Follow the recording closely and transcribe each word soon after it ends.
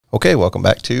Okay, welcome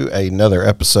back to another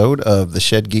episode of the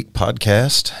Shed Geek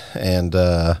Podcast,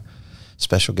 and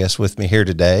special guest with me here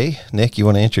today. Nick, you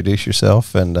want to introduce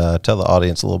yourself and tell the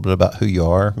audience a little bit about who you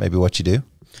are, maybe what you do?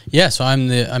 Yeah, so I'm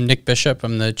Nick Bishop.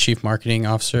 I'm the Chief Marketing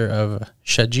Officer of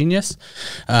Shed Genius.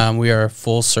 We are a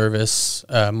full-service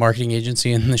marketing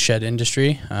agency in the shed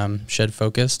industry, shed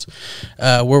focused.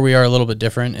 Where we are a little bit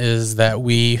different is that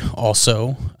we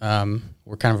also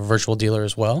we're kind of a virtual dealer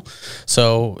as well.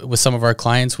 So with some of our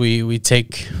clients, we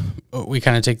kind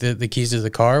of take the keys to the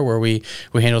car, where we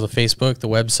handle the Facebook, the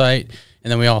website,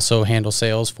 and then we also handle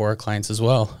sales for our clients as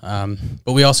well.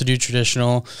 But we also do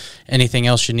traditional, anything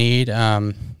else you need.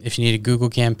 If you need a Google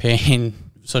campaign,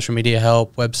 social media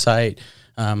help, website,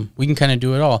 we can kind of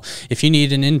do it all. If you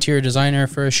need an interior designer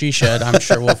for a she shed, I'm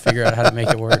sure we'll figure out how to make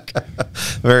it work.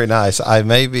 Very nice. I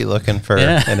may be looking for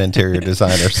an interior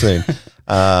designer soon.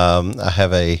 I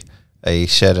have a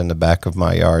shed in the back of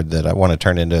my yard that I want to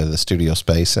turn into the studio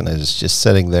space, and it's just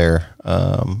sitting there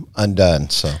undone.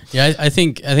 So yeah, I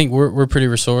think we're a pretty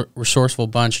resourceful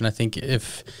bunch, and I think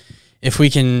if we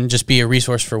can just be a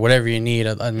resource for whatever you need,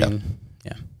 I mean,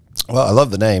 yeah. Well, I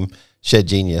love the name Shed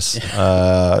Genius.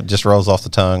 Just rolls off the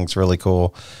tongue. It's really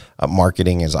cool.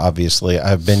 Marketing is obviously,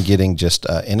 I've been getting just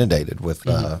inundated with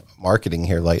marketing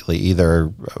here lately.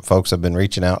 Either folks have been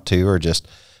reaching out to, or just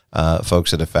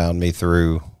folks that have found me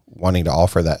through wanting to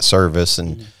offer that service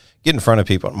and get in front of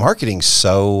people. Marketing's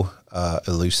so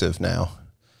elusive now,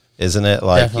 isn't it?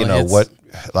 Like, definitely. You know,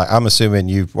 like I'm assuming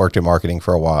you've worked in marketing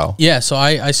for a while. Yeah. So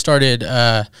I started,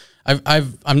 I'm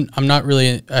not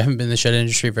really, I haven't been in the shed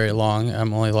industry very long.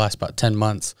 I'm only the last about 10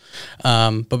 months.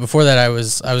 But before that, I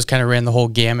was kind of ran the whole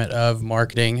gamut of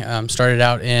marketing. Started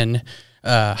out in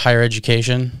higher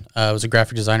education. I was a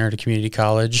graphic designer at a community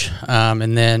college,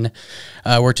 and then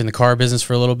worked in the car business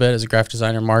for a little bit as a graphic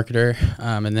designer marketer,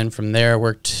 and then from there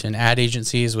worked in ad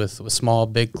agencies with small,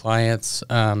 big clients,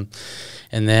 and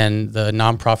then the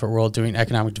nonprofit world doing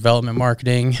economic development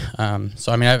marketing.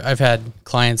 So I mean, I've had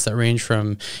clients that range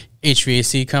from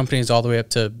HVAC companies all the way up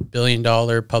to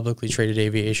billion-dollar publicly traded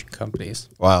aviation companies.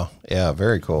 Wow. Yeah,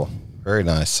 very cool. Very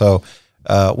nice. So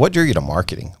what drew you to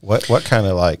marketing? What kind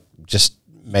of like just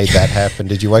made that happen?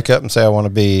 Did you wake up and say, I want to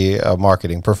be a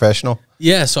marketing professional?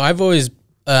 Yeah, so I've always,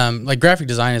 like graphic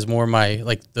design is more my,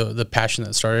 like the passion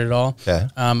that started it all. Okay.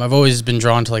 I've always been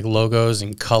drawn to like logos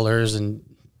and colors and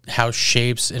how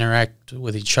shapes interact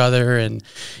with each other and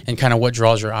kind of what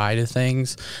draws your eye to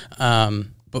things.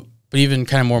 But even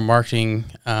kind of more marketing,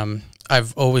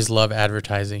 I've always loved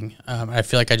advertising. I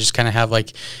feel like I just kind of have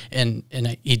like an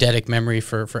eidetic memory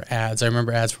for ads. I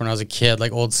remember ads from when I was a kid,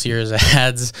 like old Sears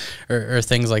ads or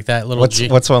things like that.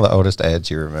 What's one of the oldest ads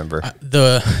you remember?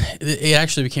 It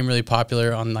actually became really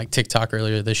popular on like TikTok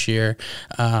earlier this year.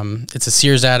 It's a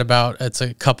Sears ad it's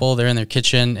a couple, they're in their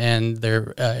kitchen and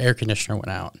their air conditioner went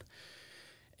out.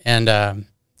 And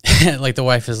like the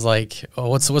wife is like, oh,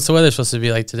 what's the weather supposed to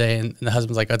be like today? And the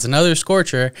husband's like, oh, it's another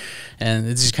scorcher. And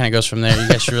it just kind of goes from there. You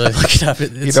guys should really look it up.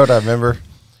 You know what I remember?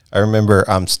 I remember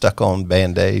I'm stuck on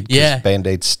Band-Aid. Yeah.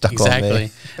 Band-Aid's stuck on me.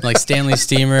 Exactly. Like Stanley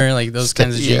Steamer, like those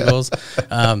kinds of jingles.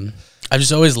 I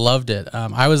just always loved it.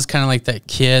 I was kind of like that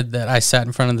kid that I sat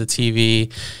in front of the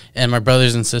TV and my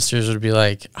brothers and sisters would be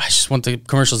like, I just want the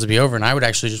commercials to be over. And I would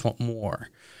actually just want more.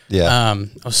 Yeah. I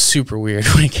was super weird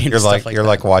when it came to stuff like that. You're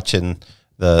like watching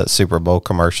the Super Bowl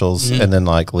commercials and then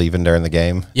like leaving during the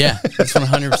game. Yeah, that's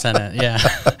 100% it. Yeah.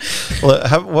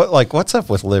 Well, what's up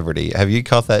with Liberty? Have you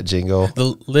caught that jingle?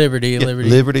 The Liberty.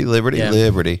 Yeah.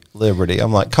 Liberty.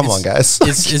 I'm like, come on, guys.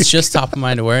 It's just top of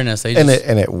mind awareness. And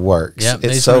it works. Yep,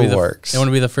 it so works. They want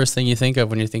to be the first thing you think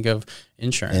of when you think of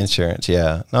insurance. Insurance,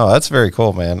 yeah. No, that's very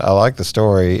cool, man. I like the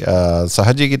story. So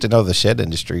how'd you get to know the shed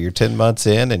industry? You're 10 months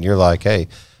in and you're like, hey,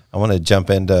 I want to jump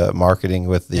into marketing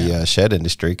with the shed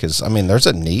industry because, I mean, there's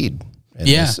a need in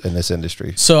this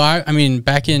industry. So, I mean,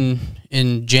 back in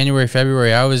January,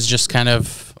 February, I was just kind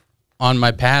of on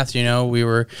my path. You know,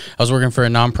 I was working for a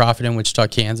nonprofit in Wichita,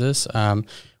 Kansas.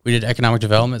 We did economic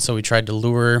development, so we tried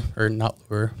to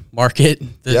market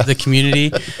the community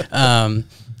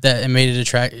that made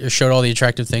it showed all the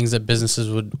attractive things that businesses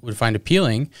would find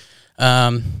appealing.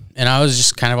 And I was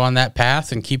just kind of on that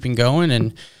path and keeping going.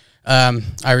 And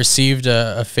I received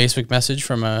a Facebook message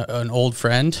from an old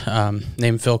friend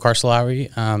named Phil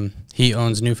Carcelawi. He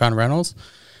owns Newfound Rentals,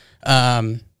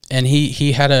 and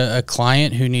he had a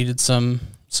client who needed some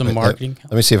marketing.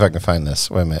 Let me see if I can find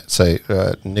this. Wait a minute. Say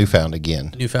Newfound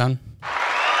again. Newfound.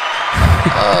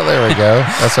 Oh, there we go.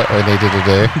 That's what we needed to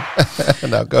do.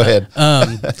 No, go ahead.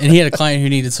 And he had a client who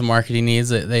needed some marketing needs.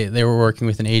 They were working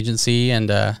with an agency,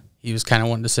 and he was kind of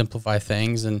wanting to simplify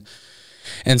things. And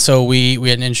And so we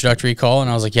had an introductory call, and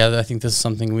I was like, yeah, I think this is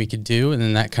something we could do. And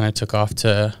then that kind of took off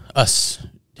to us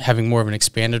having more of an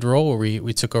expanded role where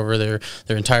we took over their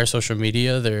entire social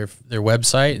media, their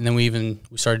website, and then we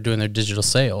started doing their digital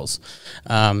sales.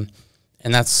 And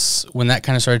that's when that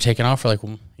kind of started taking off. We're like,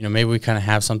 well, maybe we kind of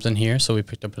have something here. So we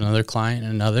picked up another client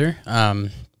and another.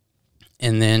 And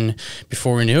then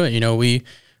before we knew it,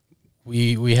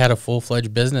 we had a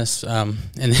full-fledged business. And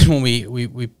then when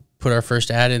we put our first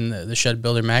ad in the Shed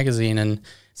Builder magazine, and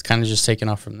it's kind of just taken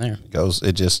off from there.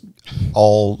 It just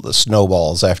all the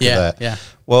snowballs after that. Yeah.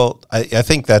 Well, I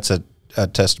think that's a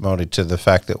testimony to the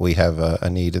fact that we have a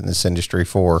need in this industry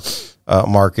for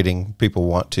marketing. People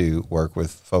want to work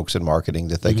with folks in marketing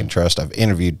that they can trust. I've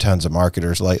interviewed tons of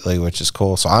marketers lately, which is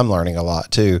cool. So I'm learning a lot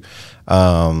too.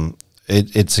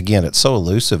 It's so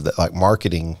elusive that like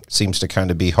marketing seems to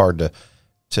kind of be hard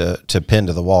to pin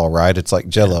to the wall, right? It's like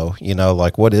Jell-O,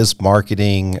 like what is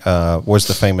marketing? What's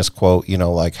the famous quote,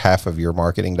 like half of your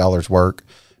marketing dollars work.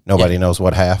 Nobody knows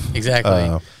what half.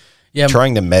 Exactly.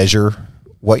 Trying to measure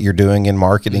what you're doing in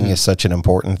marketing is such an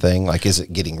important thing. Like, is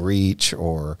it getting reach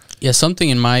or? Yeah. Something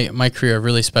in my career I've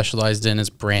really specialized in is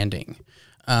branding.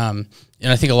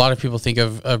 And I think a lot of people think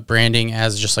of branding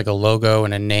as just like a logo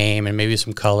and a name and maybe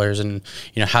some colors and,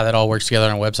 how that all works together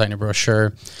on a website and a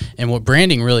brochure. And what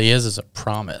branding really is a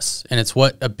promise. And it's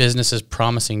what a business is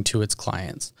promising to its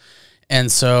clients. And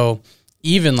so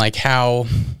even like how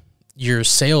your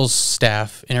sales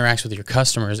staff interacts with your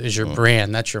customers is your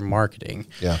brand. That's your marketing.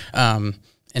 Yeah.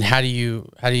 And how do you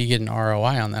get an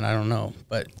ROI on that? I don't know,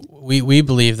 but we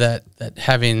believe that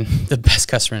having the best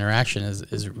customer interaction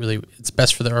is really, it's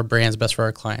best for our brands, best for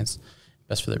our clients,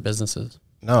 best for their businesses.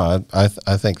 No, I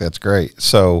think that's great.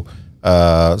 So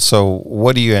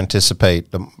what do you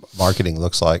anticipate the marketing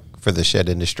looks like for the shed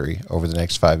industry over the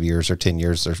next 5 years or 10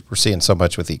 years? We're seeing so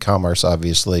much with e-commerce,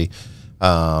 obviously,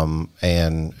 and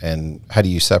how do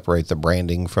you separate the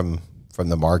branding from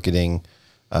the marketing?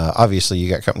 Obviously, you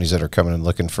got companies that are coming and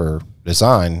looking for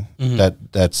design.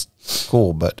 That's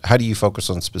cool, but how do you focus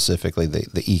on specifically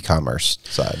the e-commerce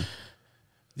side?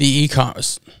 The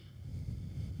e-commerce.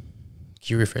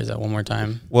 Can you rephrase that one more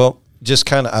time? Well, just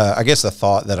kind of, I guess the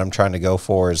thought that I'm trying to go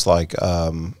for is like,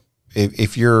 how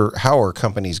are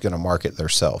companies going to market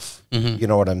theirself? You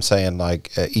know what I'm saying?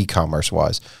 Like e-commerce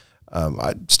wise,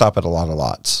 I stop at a lot of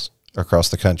lots across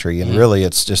the country, and really,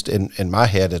 it's just in my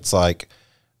head, it's like,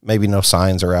 maybe no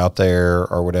signs are out there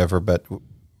or whatever, but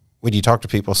when you talk to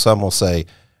people, some will say,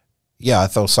 yeah, I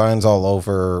throw signs all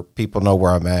over. People know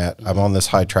where I'm at. I'm on this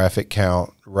high traffic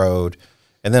count road.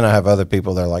 And then I have other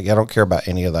people that are like, yeah, I don't care about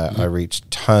any of that. I reach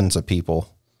tons of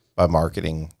people by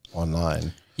marketing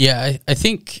online. Yeah, I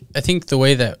think the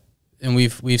way that, and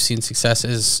we've seen success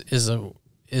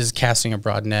is casting a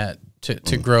broad net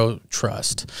to grow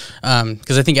trust.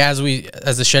 Because I think as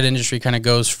the shed industry kind of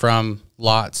goes from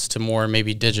lots to more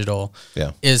maybe digital,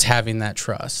 is having that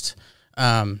trust.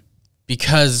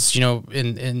 Because,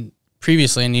 in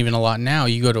previously and even a lot now,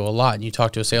 you go to a lot and you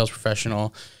talk to a sales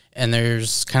professional and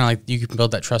there's kind of like, you can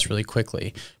build that trust really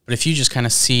quickly. But if you just kind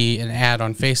of see an ad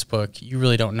on Facebook, you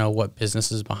really don't know what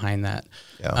business is behind that.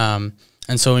 Yeah.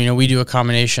 And so, we do a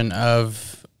combination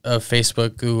of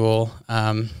Facebook, Google,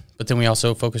 but then we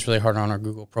also focus really hard on our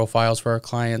Google profiles for our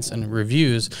clients and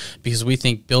reviews, because we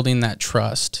think building that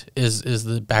trust is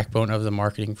the backbone of the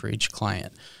marketing for each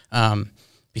client.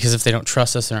 Because if they don't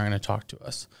trust us, they're not going to talk to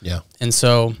us. Yeah. And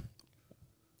so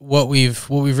what we've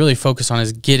really focused on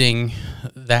is getting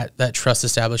that trust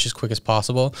established as quick as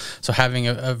possible. So having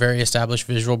a very established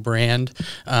visual brand,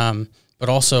 but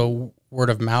also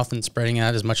word of mouth and spreading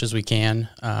that as much as we can.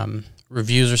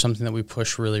 Reviews are something that we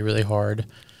push really, really hard.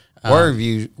 Why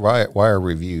are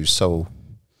reviews so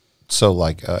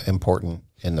important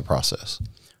in the process?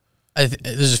 I think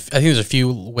there's a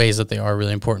few ways that they are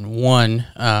really important. One,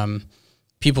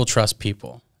 people trust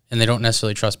people, and they don't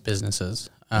necessarily trust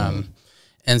businesses.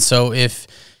 And so if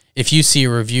you see a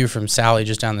review from Sally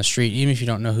just down the street, even if you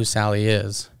don't know who Sally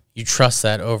is, you trust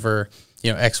that over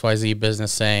XYZ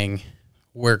business saying,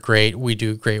 we're great, we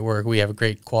do great work, we have a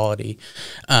great quality.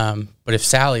 But if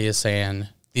Sally is saying,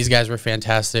 these guys were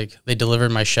fantastic, they delivered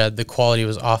my shed, the quality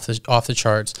was off the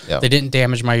charts, they didn't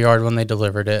damage my yard when they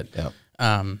delivered it,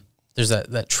 there's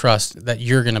that trust that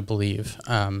you're going to believe,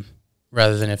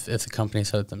 rather than if the company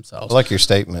said it themselves. I like your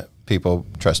statement, people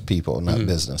trust people, not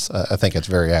business. I think it's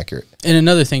very accurate. And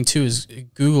another thing too is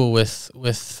Google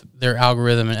with their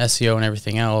algorithm and SEO and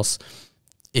everything else,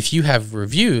 if you have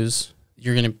reviews,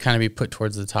 you're going to kind of be put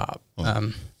towards the top.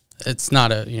 it's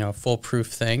not a, foolproof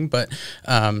thing, but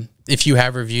if you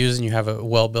have reviews and you have a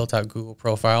well built out Google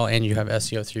profile and you have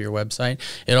SEO through your website,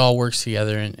 it all works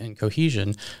together in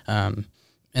cohesion.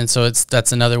 And so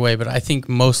that's another way, but I think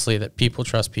mostly that people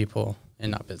trust people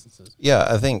and not businesses. Yeah,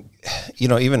 I think,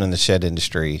 even in the shed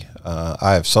industry,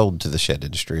 I have sold to the shed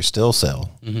industry, still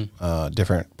sell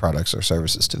different products or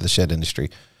services to the shed industry.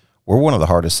 We're one of the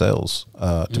hardest sales,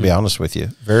 to be honest with you.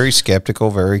 Very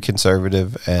skeptical, very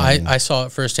conservative. And I saw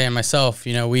it firsthand myself.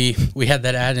 We had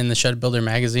that ad in the Shed Builder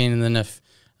magazine, and then it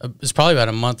was probably about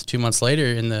a month, 2 months later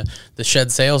in the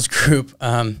shed sales group,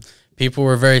 people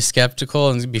were very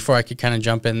skeptical. And before I could kind of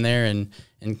jump in there and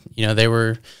they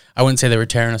were, I wouldn't say they were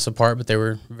tearing us apart, but they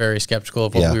were very skeptical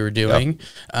of what we were doing.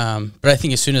 Yep. But I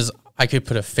think as soon as I could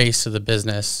put a face to the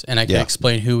business and I could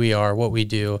explain who we are, what we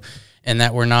do, and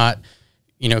that we're not,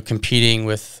 competing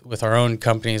with our own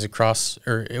companies across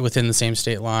or within the same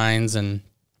state lines, and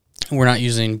we're not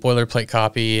using boilerplate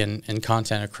copy and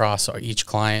content across each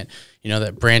client,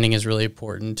 that branding is really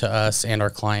important to us and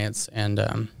our clients. And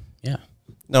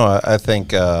No, I think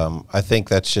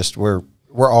that's just, we're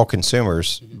all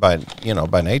consumers by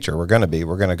nature. We're going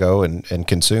to go and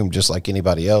consume just like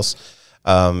anybody else.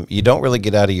 You don't really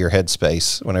get out of your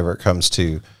headspace whenever it comes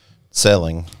to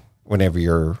selling, whenever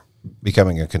you're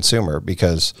becoming a consumer,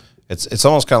 because it's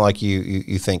almost kind of like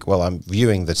you think, well, I'm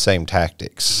viewing the same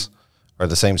tactics or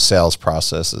the same sales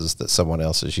processes that someone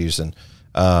else is using.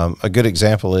 A good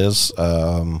example is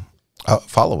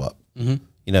follow-up. Mm-hmm.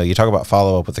 You talk about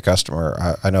follow-up with the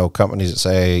customer. I know companies that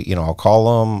say, I'll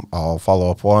call them, I'll follow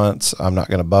up once, I'm not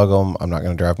going to bug them, I'm not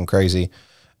going to drive them crazy.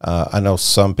 I know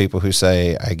some people who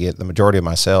say I get the majority of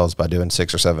my sales by doing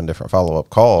 6 or 7 different follow-up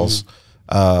calls.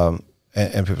 Mm-hmm.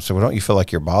 And people say, well, don't you feel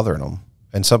like you're bothering them?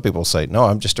 And some people say, no,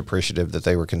 I'm just appreciative that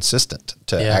they were consistent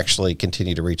to actually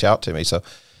continue to reach out to me. So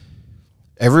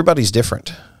everybody's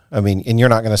different. I mean, and you're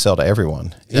not going to sell to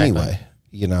everyone anyway,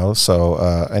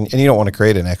 so, and you don't want to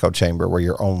create an echo chamber where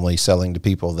you're only selling to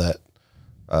people that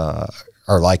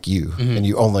are like you, and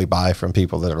you only buy from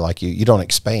people that are like you. You don't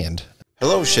expand.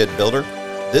 Hello, Shed Builder.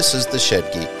 This is the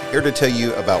Shed Geek, here to tell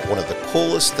you about one of the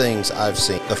coolest things I've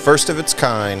seen. The first of its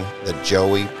kind, the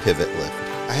Joey Pivot Lift.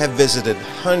 I have visited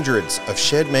hundreds of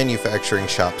shed manufacturing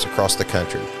shops across the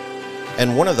country,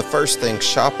 and one of the first things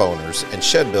shop owners and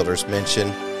shed builders mention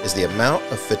is the amount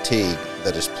of fatigue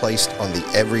that is placed on the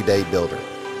everyday builder.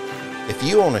 If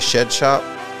you own a shed shop,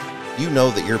 you know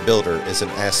that your builder is an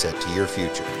asset to your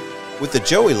future. With the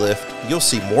Joey Lift, you'll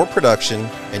see more production,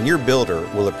 and your builder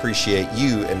will appreciate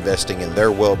you investing in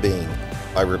their well-being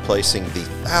by replacing the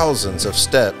thousands of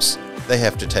steps they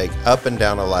have to take up and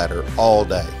down a ladder all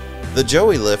day. The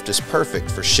Joey Lift is perfect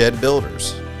for shed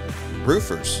builders,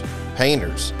 roofers,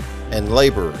 painters, and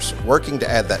laborers working to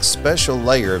add that special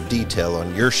layer of detail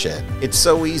on your shed. It's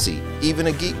so easy, even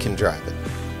a geek can drive it.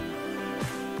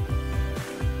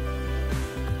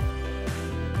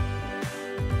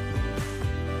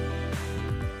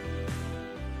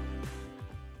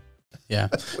 Yeah,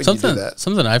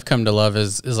 something I've come to love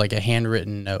is like a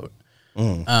handwritten note.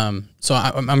 So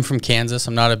I'm from Kansas.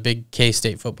 I'm not a big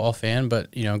K-State football fan, but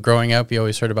growing up, you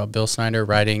always heard about Bill Snyder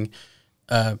writing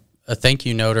a thank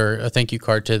you note or a thank you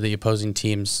card to the opposing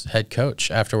team's head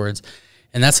coach afterwards,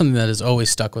 and that's something that has always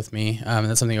stuck with me. And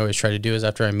that's something I always try to do is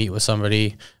after I meet with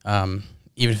somebody,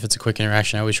 even if it's a quick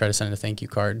interaction, I always try to send a thank you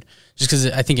card, just because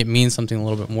I think it means something a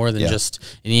little bit more than just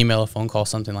an email, a phone call,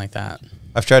 something like that.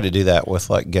 I've tried to do that with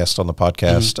like guests on the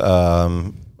podcast.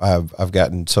 I've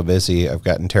gotten so busy, I've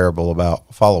gotten terrible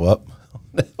about follow up.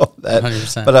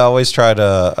 100%. But I always try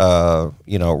to,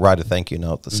 write a thank you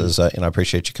note that says, I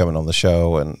appreciate you coming on the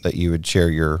show, and that you would share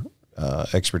your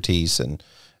expertise and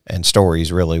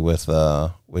stories really with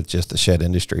just the shed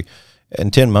industry. In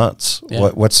 10 months,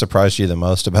 what surprised you the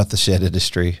most about the shed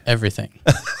industry? Everything.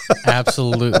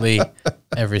 Absolutely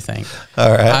everything.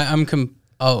 All right. I'm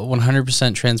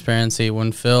 100% transparency.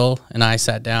 When Phil and I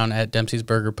sat down at Dempsey's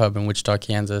Burger Pub in Wichita,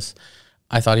 Kansas,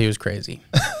 I thought he was crazy.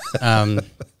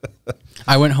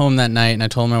 I went home that night and I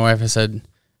told my wife, I said,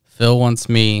 Phil wants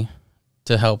me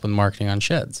to help with marketing on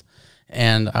sheds.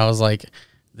 And I was like,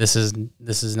 this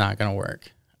is not going to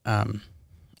work.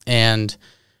 And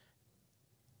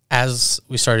as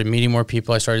we started meeting more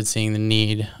people, I started seeing the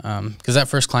need, because that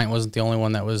first client wasn't the only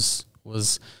one that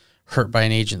was hurt by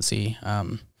an agency.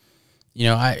 When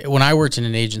I worked in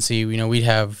an agency, we'd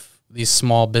have these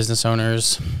small business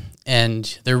owners,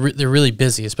 and they're really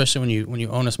busy, especially when you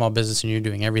own a small business and you're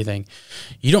doing everything.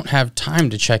 You don't have time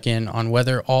to check in on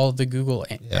whether all of the Google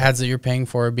ads that you're paying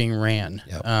for are being ran.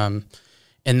 Yep.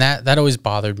 And that always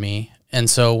bothered me. And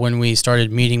so when we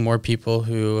started meeting more people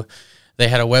who they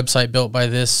had a website built by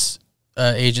this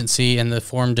agency and the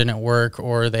form didn't work,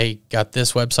 or they got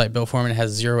this website built for them and it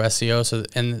has zero SEO, so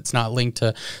and it's not linked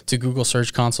to Google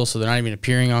Search Console, so they're not even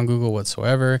appearing on Google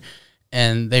whatsoever.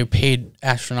 And they paid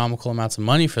astronomical amounts of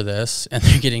money for this, and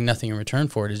they're getting nothing in return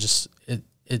for it.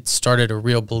 It started a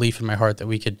real belief in my heart that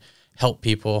we could help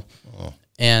people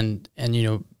and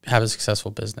have a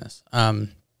successful business.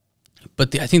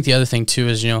 But I think the other thing too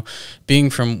is,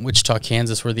 being from Wichita,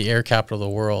 Kansas, we're the air capital of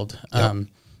the world. Yep.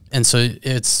 And so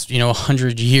it's,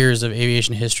 100 years of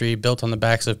aviation history built on the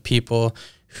backs of people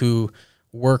who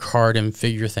work hard and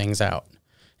figure things out.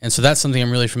 And so that's something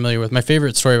I'm really familiar with. My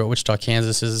favorite story about Wichita,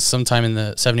 Kansas is sometime in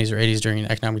the 70s or 80s during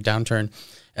an economic downturn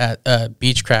at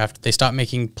Beechcraft, they stopped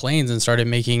making planes and started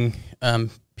making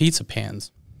pizza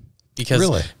pans.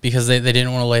 Because they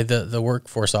didn't want to lay the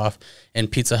workforce off,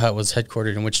 and Pizza Hut was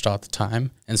headquartered in Wichita at the time,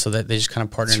 and so that they just kind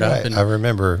of partnered up. And I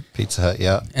remember Pizza Hut,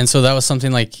 yeah. And so that was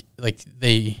something like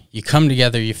you come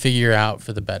together, you figure out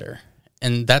for the better,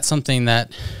 and that's something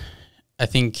that I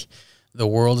think the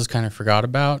world has kind of forgot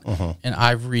about, and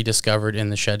I've rediscovered in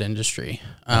the shed industry.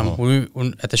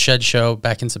 When at the Shed Show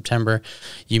back in September,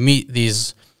 you meet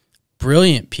these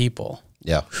brilliant people.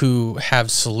 Yeah. Who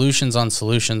have solutions on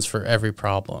solutions for every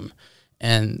problem,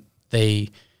 and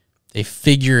they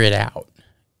figure it out.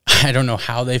 I don't know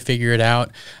how they figure it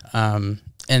out, and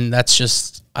that's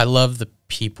just, I love the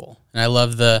people, and I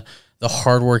love the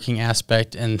hardworking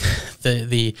aspect and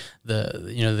the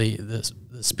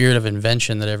spirit of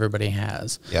invention that everybody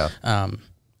has. Yeah.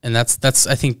 And that's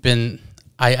I think been,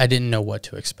 I didn't know what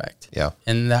to expect. Yeah.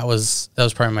 And that was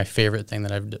probably my favorite thing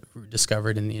that I've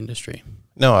discovered in the industry.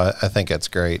 No, I think that's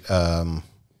great. I've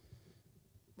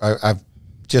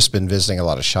just been visiting a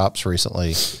lot of shops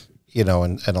recently,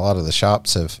 and a lot of the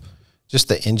shops have just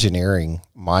the engineering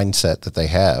mindset that they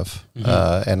have.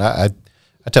 And I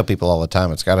tell people all the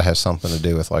time, it's got to have something to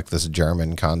do with like this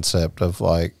German concept of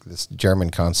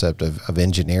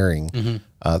engineering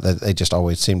that they just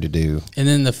always seem to do. And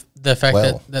then the fact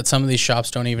that some of these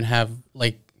shops don't even have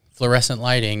like fluorescent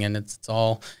lighting, and it's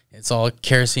all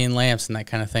kerosene lamps and that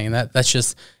kind of thing. And that's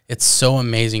just, it's so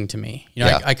amazing to me.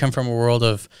 I come from a world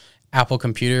of Apple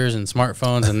computers and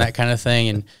smartphones and that kind of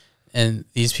thing, and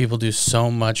these people do so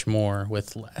much more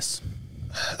with less.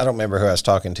 I don't remember who I was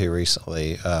talking to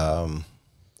recently.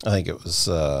 I think it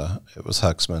was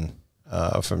Huxman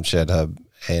from Shed Hub,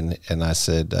 and I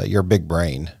said, "You're a big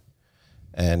brain,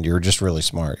 and you're just really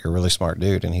smart. You're a really smart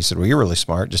dude." And he said, "Well, you're really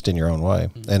smart, just in your own way."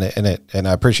 And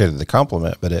I appreciated the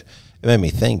compliment, but it made me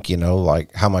think,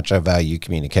 like how much I value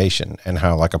communication, and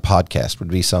how like a podcast would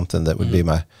be something that would be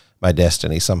my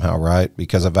destiny somehow, right?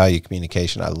 Because I value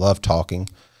communication. I love talking,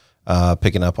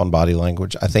 picking up on body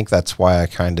language. I think that's why I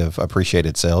kind of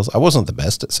appreciated sales. I wasn't the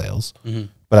best at sales,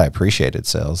 but I appreciated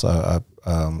sales.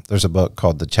 There's a book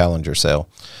called The Challenger Sale,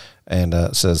 and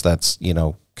it says that's,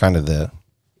 kind of the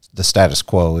status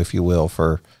quo, if you will,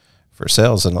 for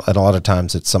sales. And a lot of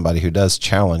times it's somebody who does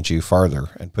challenge you farther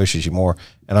and pushes you more.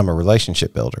 And I'm a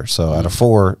relationship builder. So out of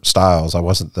 4 styles, I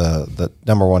wasn't the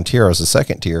number 1 tier. I was the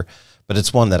 2nd tier, but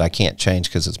it's one that I can't change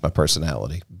because it's my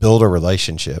personality. Build a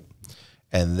relationship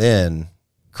and then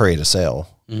create a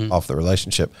sale off the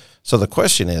relationship. So the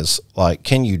question is, like,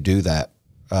 can you do that?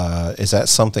 Is that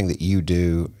something that you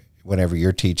do whenever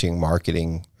you're teaching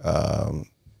marketing,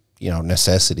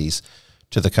 necessities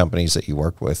to the companies that you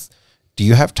work with? Do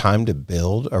you have time to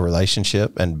build a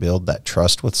relationship and build that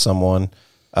trust with someone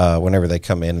whenever they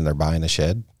come in and they're buying a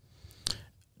shed?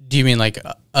 Do you mean like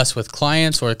us with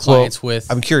clients, or clients with?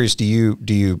 I'm curious. Do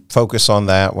you focus on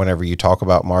that whenever you talk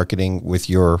about marketing with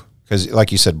because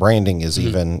like you said, branding is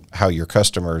even how your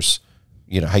customers,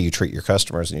 how you treat your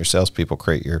customers, and your salespeople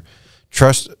create your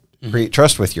trust, create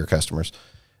trust with your customers.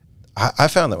 I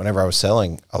found that whenever I was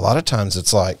selling, a lot of times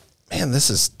it's like, man, this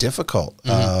is difficult.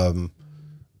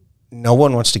 No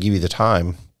one wants to give you the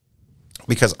time,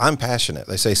 because I'm passionate.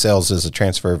 They say sales is a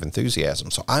transfer of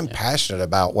enthusiasm. So I'm passionate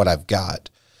about what I've got.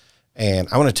 And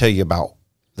I want to tell you about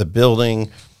the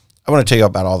building. I want to tell you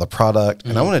about all the product.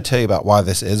 And I want to tell you about why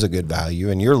this is a good value.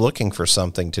 And you're looking for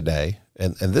something today,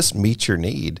 and this meets your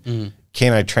need.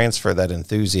 Can I transfer that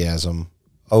enthusiasm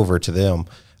over to them?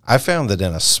 I found that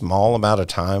in a small amount of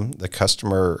time, the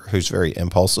customer who's very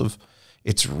impulsive,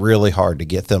 it's really hard to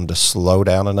get them to slow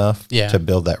down enough to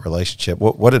build that relationship.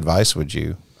 What advice would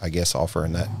you, I guess, offer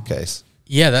in that case?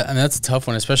 Yeah, that's a tough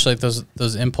one, especially like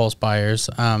those impulse buyers.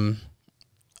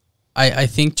 I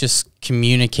think just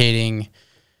communicating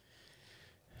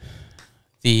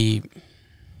I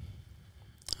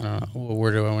don't know, what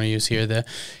word do I want to use here?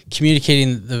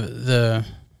 Communicating the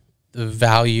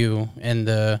value and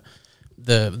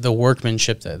the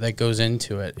workmanship that goes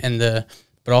into it, and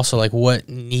but also like what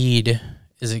need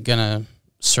is it gonna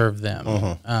serve them,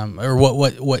 or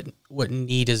what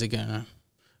need is it gonna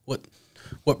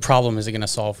what problem is it gonna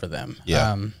solve for them?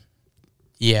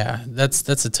 Yeah,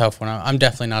 that's a tough one. I'm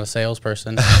definitely not a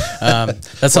salesperson.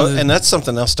 That's well, and that's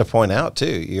something else to point out too.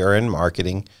 You're in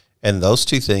marketing, and those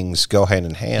two things go hand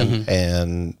in hand,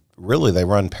 and really they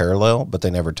run parallel, but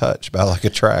they never touch. About like a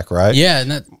track, right? Yeah,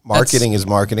 and marketing is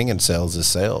marketing, and sales is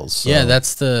sales. So. Yeah,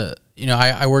 that's the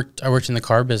I worked in the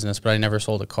car business, but I never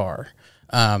sold a car.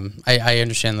 I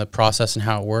understand the process and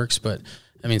how it works, but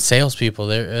I mean, salespeople,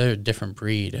 they're a different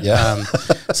breed. Yeah.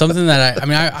 Something that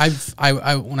when I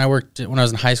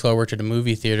was in high school, I worked at a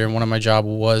movie theater, and one of my jobs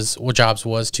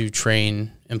was to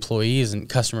train employees, and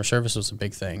customer service was a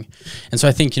big thing. And so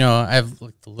I think, I have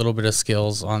like a little bit of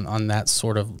skills on that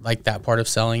sort of like that part of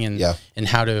selling, and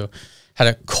how to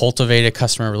cultivate a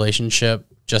customer relationship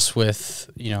just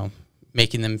with,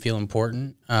 making them feel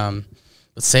important.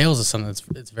 But sales is something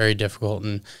it's very difficult,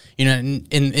 and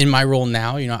in my role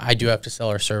now, I do have to sell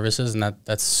our services, and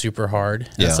that's super hard.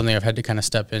 Yeah. That's something I've had to kind of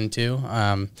step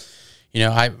into.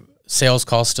 Sales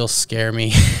calls still scare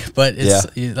me, but it's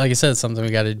like I said, it's something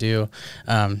we got to do,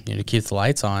 to keep the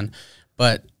lights on.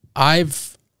 But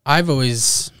I've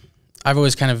always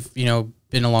kind of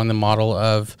been along the model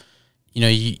of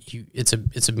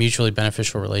it's a mutually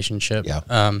beneficial relationship.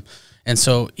 Yeah. And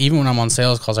so even when I'm on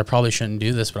sales calls, I probably shouldn't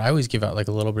do this, but I always give out like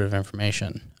a little bit of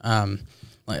information. I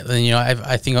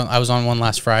think I was on one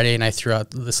last Friday, and I threw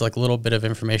out this like little bit of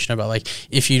information about like,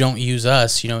 if you don't use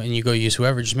us, and you go use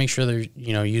whoever, just make sure they're,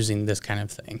 using this kind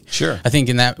of thing. Sure. I think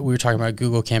in that we were talking about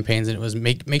Google campaigns, and it was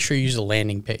make sure you use a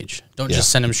landing page. Don't just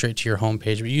send them straight to your home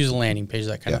page, but use a landing page,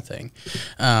 that kind of thing.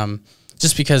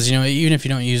 Just because, even if you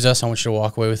don't use us, I want you to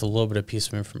walk away with a little bit of piece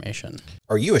of information.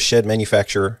 Are you a shed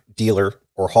manufacturer, dealer,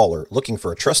 or hauler looking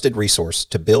for a trusted resource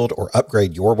to build or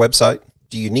upgrade your website?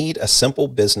 Do you need a simple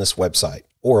business website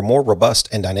or a more robust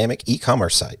and dynamic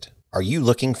e-commerce site? Are you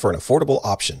looking for an affordable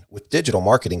option with digital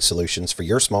marketing solutions for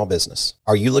your small business?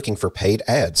 Are you looking for paid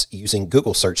ads using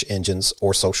Google search engines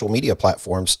or social media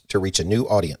platforms to reach a new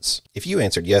audience? If you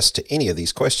answered yes to any of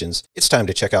these questions, it's time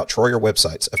to check out Troyer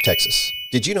Websites of Texas.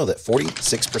 Did you know that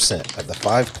 46% of the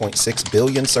 5.6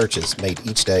 billion searches made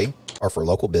each day are for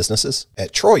local businesses?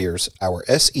 At Troyer's, our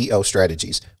SEO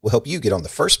strategies will help you get on the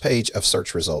first page of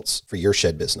search results for your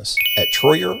shed business. At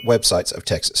Troyer Websites of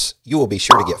Texas, you will be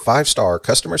sure to get 5-star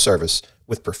customer service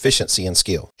with proficiency and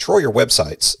skill. Troyer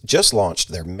Websites just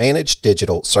launched their managed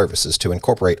digital services to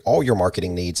incorporate all your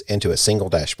marketing needs into a single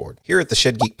dashboard. Here at the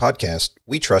Shed Geek Podcast,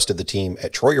 we trusted the team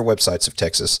at Troyer Websites of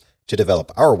Texas to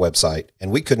develop our website,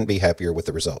 and we couldn't be happier with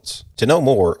the results. To know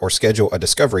more or schedule a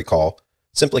discovery call,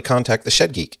 simply contact the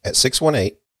Shed Geek at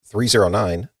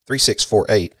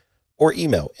 618-309-3648 or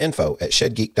email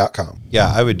info@shedgeek.com.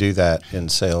 Yeah, I would do that in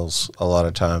sales a lot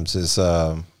of times is,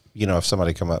 if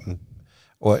somebody come up and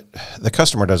the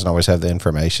customer doesn't always have the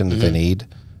information that they need.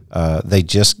 They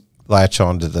just latch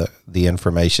on to the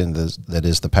information that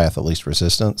is the path of least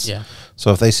resistance. Yeah.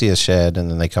 So if they see a shed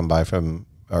and then they come by from,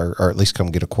 or at least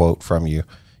come get a quote from you,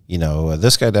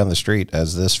 this guy down the street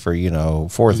has this for,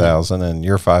 4,000 and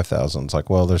you're 5,000. It's like,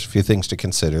 well, there's a few things to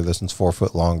consider. This one's 4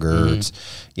 foot longer. It's,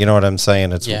 what I'm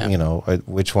saying? It's,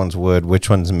 which one's wood, which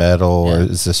one's metal, or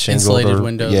is this shingled? Insulated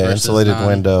windows. Yeah, insulated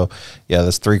window. Yeah,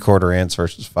 that's 3/4 inch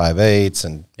versus 5/8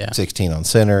 and 16 on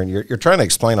center. And you're trying to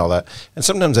explain all that. And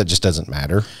sometimes that just doesn't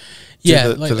matter.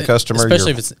 To the customer,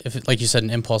 especially if it's like you said,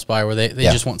 an impulse buy where they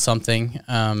just want something.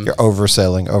 You're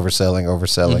overselling.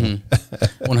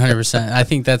 100%. I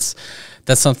think that's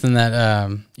something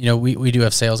that we do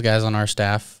have sales guys on our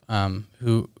staff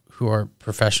who are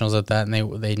professionals at that, and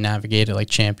they navigate it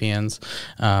like champions,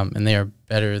 and they are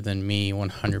better than me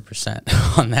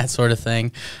 100% on that sort of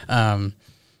thing. But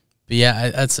yeah,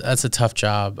 that's a tough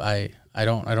job. I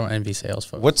don't envy sales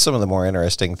folks. What's some of the more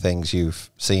interesting things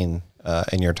you've seen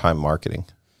in your time marketing?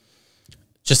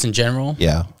 Just in general?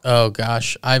 Yeah. Oh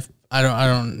gosh, I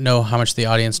don't know how much the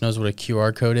audience knows what a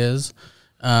QR code is,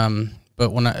 but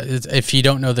if you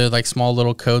don't know, they're like small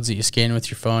little codes that you scan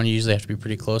with your phone. You usually have to be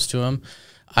pretty close to them.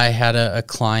 I had a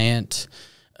client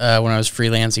when I was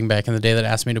freelancing back in the day that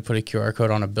asked me to put a QR code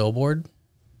on a billboard.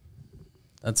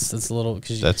 That's a little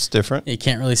that's different. You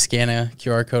can't really scan a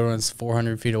QR code when it's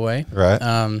 400 feet away, right?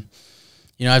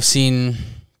 I've seen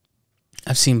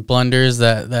blunders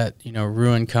that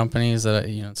ruin companies. That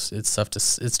it's tough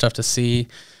to see.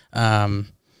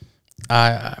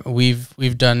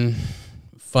 We've done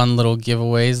fun little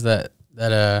giveaways that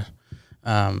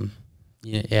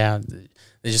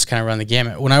they just kind of run the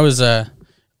gamut. When I was the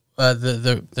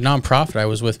nonprofit I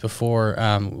was with before,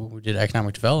 we did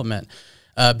economic development.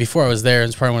 Before I was there,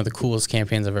 it's probably one of the coolest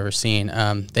campaigns I've ever seen.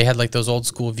 They had like those old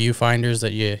school viewfinders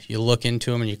that you look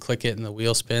into them and you click it and the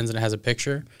wheel spins and it has a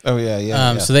picture. Oh yeah,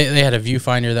 yeah. So they had a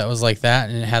viewfinder that was like that,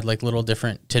 and it had like little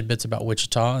different tidbits about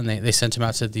Wichita, and they sent them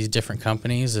out to these different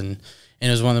companies, and it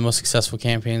was one of the most successful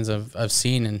campaigns I've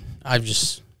seen, and I've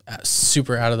just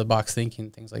super out of the box thinking,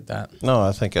 things like that. No,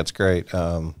 I think that's great.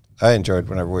 I enjoyed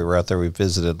whenever we were out there. We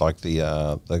visited like the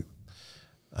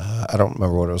I don't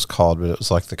remember what it was called, but it was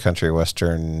like the Country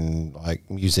Western like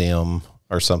museum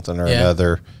or something or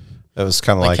another. It was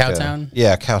kind of like Cowtown.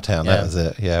 Cowtown. That was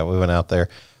it. Yeah, we went out there.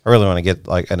 I really want to get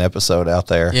like an episode out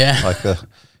there. Yeah, like the,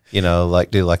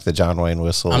 like do like the John Wayne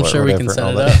whistle. I'm sure we can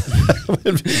set it up.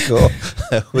 It'd be cool.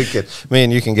 We could. Me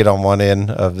and you can get on one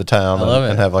end of the town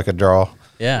and have like a draw.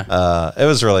 Yeah, it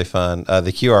was really fun.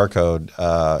 The QR code.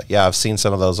 I've seen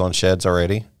some of those on sheds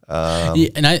already.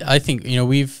 And I think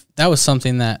that was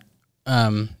something that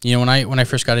when I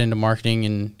first got into marketing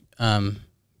and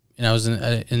I was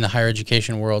in the higher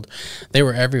education world, they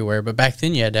were everywhere. But back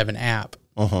then you had to have an app.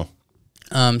 So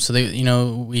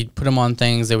we'd put them on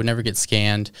things, they would never get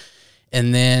scanned,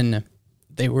 and then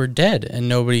they were dead and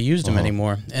nobody used them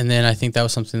anymore. And then I think that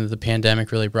was something that the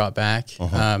pandemic really brought back.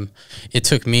 It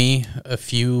took me a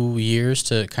few years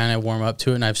to kind of warm up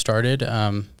to it, and I've started.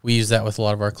 We use that with a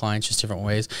lot of our clients, just different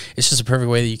ways. It's just a perfect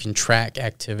way that you can track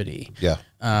activity. Yeah.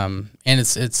 And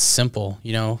it's simple.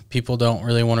 People don't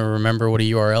really want to remember what a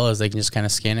URL is. They can just kind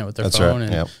of scan it with their phone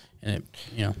and it,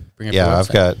 bring it. Yeah, I've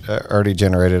got already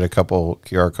generated a couple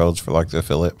QR codes for like the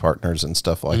affiliate partners and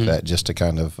stuff like that, just to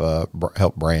kind of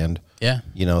help brand. Yeah.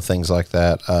 Things like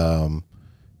that.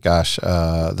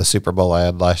 The Super Bowl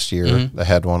ad last year, they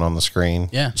had one on the screen.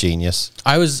 Yeah. Genius.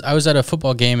 I was at a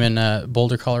football game in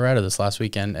Boulder, Colorado this last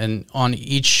weekend, and on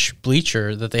each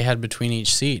bleacher that they had between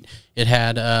each seat, it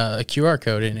had a QR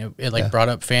code, and it brought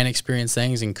up fan experience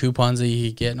things and coupons that you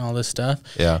could get and all this stuff.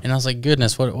 Yeah. And I was like,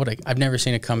 goodness, I've never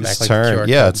seen a comeback like turned, the QR code.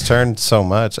 Yeah, it's turned so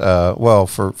much. Well,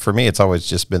 for me, it's always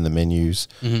just been the menus,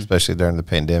 especially during the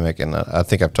pandemic. And I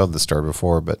think I've told the story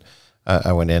before, but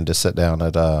I went in to sit down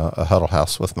at a Huddle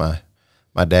House with my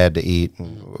dad to eat,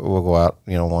 and we'll go out,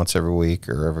 once every week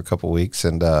or every couple of weeks,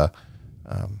 and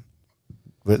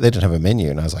they didn't have a menu,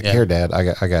 and I was like, "Here, Dad,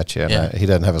 I got you." And he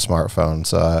doesn't have a smartphone,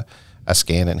 so I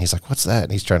scan it, and he's like, "What's that?"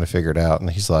 And he's trying to figure it out,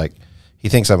 and he's like, he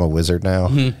thinks I'm a wizard now.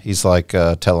 He's like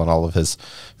telling all of his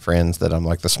friends that I'm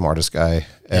like the smartest guy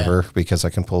ever because I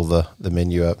can pull the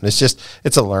menu up, and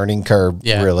it's a learning curve,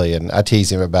 really. And I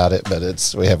tease him about it, but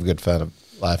we have good fun of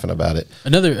laughing about it.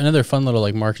 Another fun little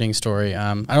like marketing story.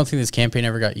 I don't think this campaign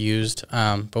ever got used,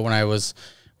 but when I was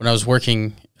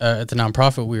working at the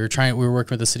nonprofit, we were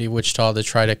working with the city of Wichita to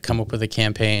try to come up with a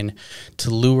campaign to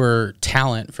lure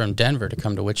talent from Denver to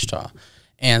come to Wichita.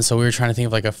 And so we were trying to think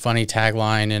of like a funny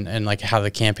tagline and like how the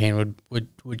campaign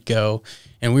would go.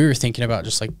 And we were thinking about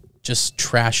just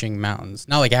trashing mountains.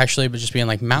 Not like actually, but just being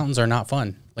like, mountains are not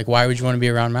fun. Like, why would you want to be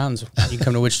around mountains? You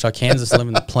come to Wichita, Kansas, live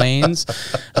in the plains.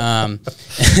 And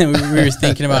we were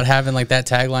thinking about having like that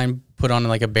tagline put on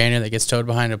like a banner that gets towed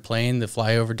behind a plane that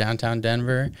fly over downtown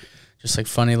Denver. Just like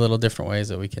funny little different ways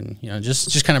that we can,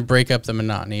 just kind of break up the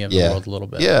monotony of the world a little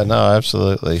bit. Yeah, no,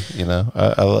 absolutely.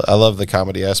 I love the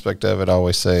comedy aspect of it. I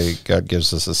always say God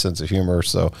gives us a sense of humor,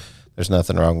 so there's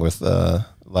nothing wrong with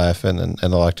laughing, and I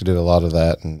like to do a lot of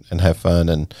that and have fun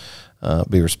and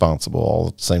be responsible all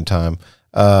at the same time.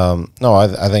 I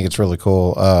think it's really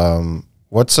cool.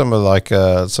 What's some of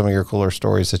your cooler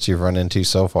stories that you've run into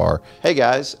so far? Hey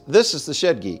guys, this is the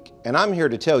Shed Geek, and I'm here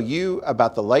to tell you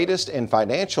about the latest in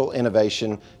financial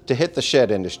innovation to hit the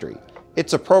shed industry.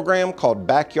 It's a program called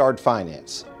Backyard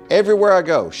Finance. Everywhere I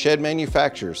go, shed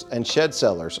manufacturers and shed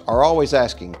sellers are always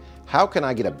asking, how can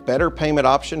I get a better payment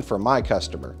option for my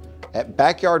customer? At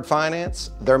Backyard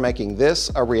Finance, they're making this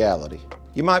a reality.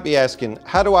 You might be asking,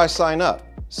 how do I sign up?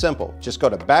 Simple, just go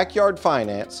to Backyard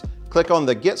Finance, click on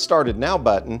the Get Started Now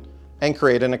button, and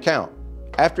create an account.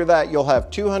 After that, you'll have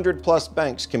 200 plus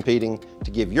banks competing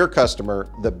to give your customer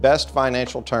the best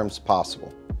financial terms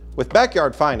possible. With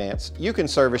Backyard Finance, you can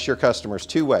service your customers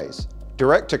two ways: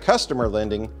 direct to customer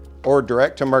lending or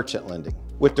direct to merchant lending.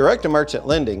 With direct to merchant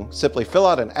lending, simply fill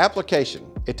out an application.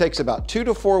 It takes about 2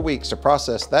 to 4 weeks to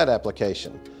process that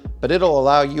application, but it'll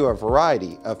allow you a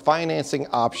variety of financing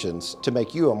options to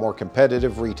make you a more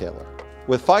competitive retailer.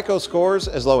 With FICO scores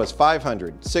as low as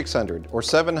 500, 600, or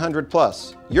 700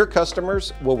 plus, your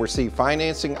customers will receive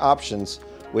financing options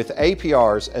with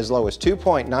APRs as low as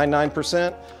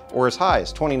 2.99% or as high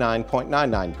as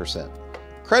 29.99%.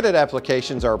 Credit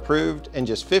applications are approved in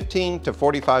just 15 to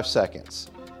 45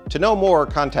 seconds. To know more,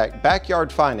 contact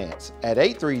Backyard Finance at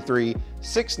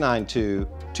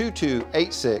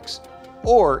 833-692-2286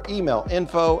 or email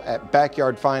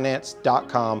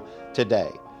info@backyardfinance.com today.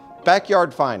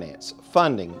 Backyard Finance,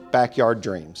 funding backyard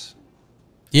dreams.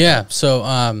 Yeah. So,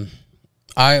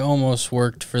 I almost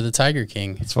worked for the Tiger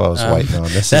King. That's what I was waiting on.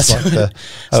 This is like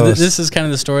this is kind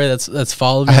of the story that's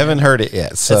followed me. I haven't heard it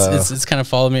yet. So it's kind of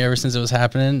followed me ever since it was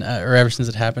happening, or ever since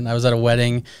it happened. I was at a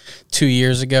wedding 2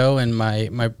 years ago, and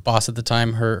my boss at the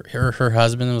time, her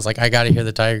husband was like, "I got to hear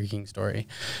the Tiger King story."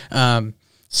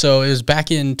 So it was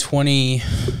back in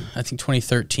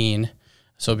 2013.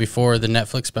 So before the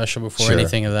Netflix special, before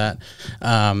anything of that,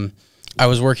 I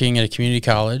was working at a community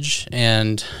college,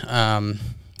 and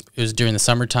it was during the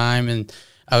summertime, and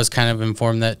I was kind of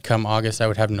informed that come August I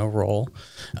would have no role.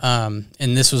 And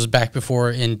this was back before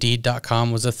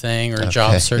Indeed.com was a thing, or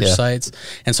job search sites.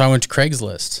 And so I went to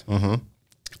Craigslist,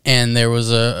 and there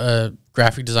was a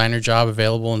graphic designer job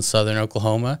available in southern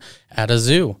Oklahoma at a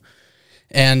zoo.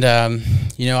 And,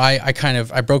 you know,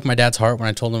 I broke my dad's heart when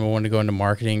I told him I wanted to go into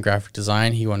marketing, graphic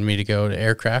design. He wanted me to go to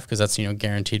aircraft because that's, you know,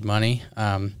 guaranteed money.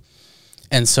 And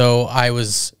so I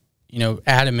was, you know,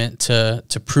 adamant to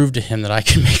prove to him that I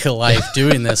could make a life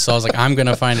doing this. So I was like, I'm going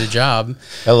to find a job.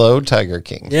 Hello, Tiger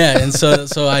King. Yeah. And so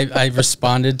I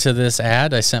responded to this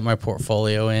ad. I sent my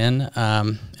portfolio in,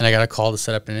 and I got a call to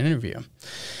set up an interview.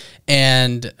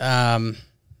 And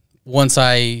once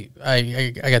I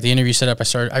got the interview set up,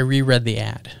 I reread the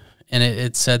ad, and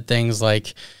it said things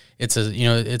like, it's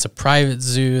a private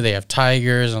zoo. They have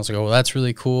tigers. And I was like, oh, well, that's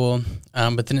really cool.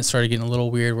 But then it started getting a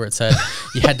little weird where it said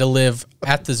you had to live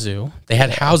at the zoo. They had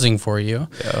housing for you.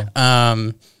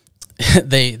 Yeah.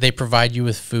 They provide you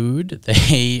with food.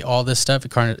 All this stuff.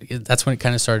 That's when it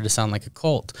kind of started to sound like a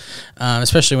cult,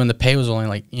 especially when the pay was only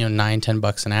like, you know,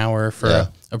 $9-10 an hour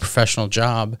for a professional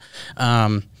job.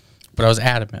 But I was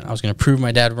adamant. I was going to prove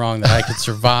my dad wrong, that I could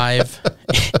survive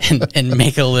and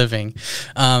make a living.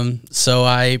 So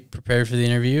I prepared for the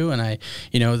interview, and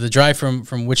you know, the drive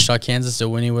from Wichita, Kansas to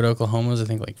Wynnewood, Oklahoma was, I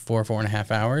think, like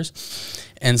 4.5 hours.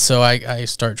 And so I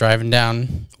start driving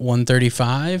down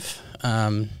 135,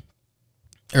 or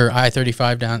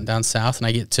I-35 down south, and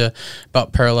I get to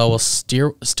about parallel with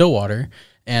Stillwater.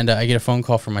 And I get a phone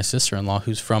call from my sister-in-law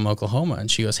who's from Oklahoma, and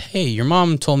she goes, "Hey, your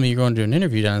mom told me you're going to do an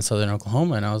interview down in southern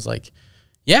Oklahoma." And I was like,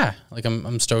 "Yeah, like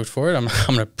I'm stoked for it. I'm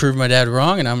gonna prove my dad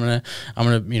wrong, and I'm gonna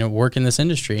you know, work in this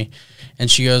industry." And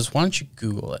she goes, "Why don't you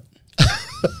Google it?"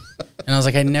 And I was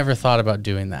like, I never thought about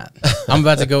doing that. I'm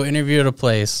about to go interview at a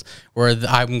place where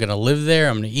I'm gonna live there,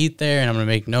 I'm gonna eat there, and I'm gonna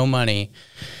make no money.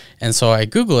 And so I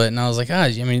Google it, and I was like, I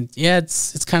mean, yeah,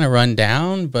 it's kind of run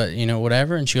down, but, you know,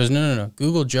 whatever. And she goes, no,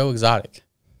 Google Joe Exotic.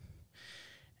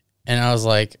 And I was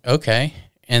like, okay.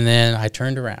 And then I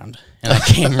turned around, and I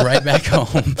came right back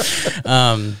home.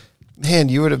 Man,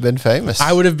 you would have been famous.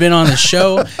 I would have been on the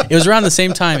show. It was around the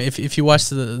same time. If you watch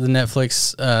the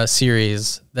Netflix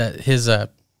series, that his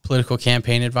political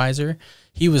campaign advisor,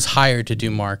 he was hired to do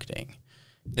marketing.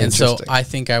 And so I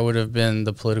think I would have been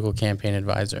the political campaign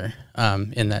advisor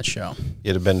in that show.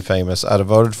 You'd have been famous. I'd have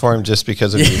voted for him just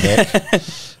because of you, Nick.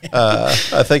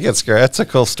 I think it's great. It's a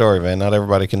cool story, man. Not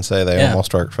everybody can say they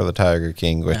almost worked for the Tiger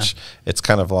King, which it's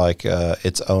kind of like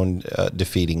its own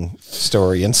defeating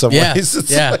story in some ways.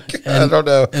 It's like, I don't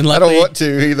know. And luckily, I don't want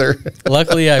to either.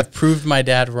 Luckily, I've proved my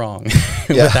dad wrong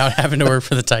without having to work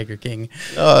for the Tiger King.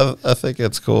 I think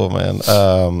it's cool, man.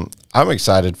 I'm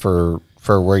excited for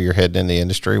where you're heading in the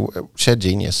industry. Shed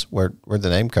Genius, where'd the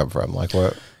name come from? Like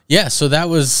what? Yeah, so that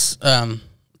was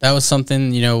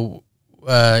something, you know,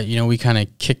 we kind of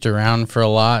kicked around for a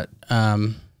lot.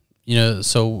 You know,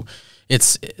 so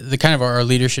it's the kind of our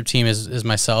leadership team is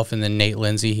myself, and then Nate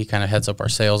Lindsay. He kind of heads up our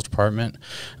sales department.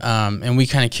 And we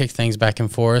kind of kick things back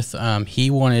and forth. He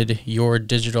wanted your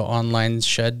digital online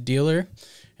shed dealer.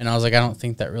 And I was like, I don't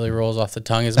think that really rolls off the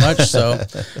tongue as much. So,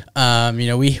 you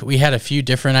know, we had a few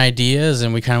different ideas,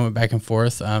 and we kind of went back and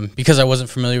forth. Because I wasn't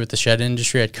familiar with the shed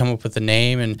industry, I'd come up with the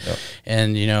name,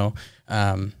 and you know,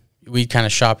 we'd kind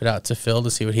of shop it out to Phil to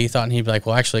see what he thought, and he'd be like,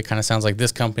 well, actually, it kind of sounds like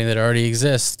this company that already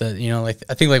exists. That, you know, like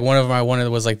I think like one of them I wanted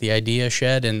was like the Idea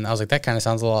Shed, and I was like, that kind of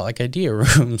sounds a lot like Idea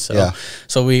Room. So,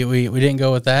 so we didn't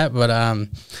go with that, but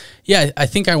yeah, I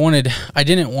think I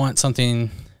didn't want something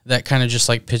that kind of just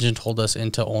like pigeonholed us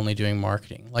into only doing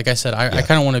marketing. Like I said, I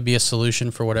kind of want to be a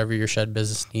solution for whatever your shed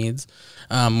business needs.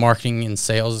 Marketing and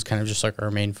sales is kind of just like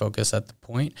our main focus at the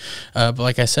point. But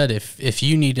like I said, if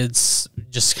you needed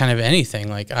just kind of anything,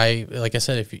 like I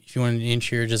said, if you want an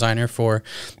interior designer for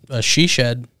a she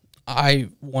shed, I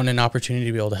want an opportunity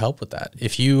to be able to help with that.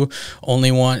 If you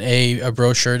only want a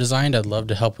brochure designed, I'd love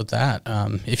to help with that.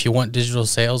 If you want digital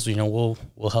sales, you know,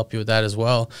 we'll help you with that as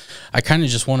well. I kind of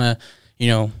just want to, you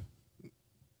know,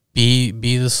 be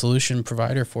the solution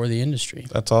provider for the industry.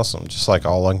 That's awesome. Just like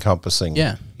all encompassing.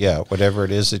 Yeah. Yeah. Whatever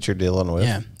it is that you're dealing with.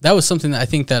 Yeah. That was something that I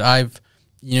think that I've,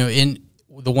 in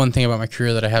the one thing about my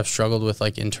career that I have struggled with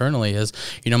like internally is,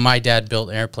 my dad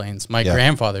built airplanes. My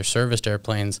grandfather serviced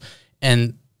airplanes,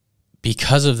 and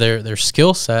because of their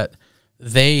skill set,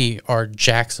 they are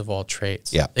jacks of all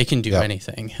trades. Yeah. They can do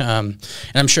anything. And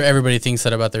I'm sure everybody thinks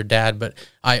that about their dad, but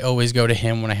I always go to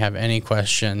him when I have any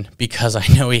question because I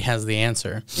know he has the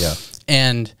answer. Yeah.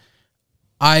 And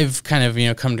I've kind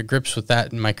of, come to grips with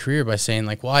that in my career by saying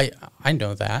like, well, I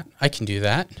know that. I can do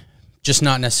that. Just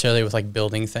not necessarily with like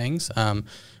building things.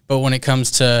 But when it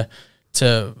comes to,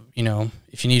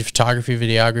 if you need photography,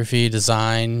 videography,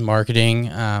 design, marketing,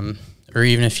 or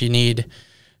even if you need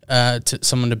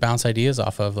someone to bounce ideas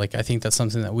off of, like, I think that's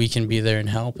something that we can be there and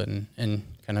help and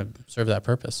kind of serve that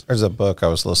purpose. There's a book I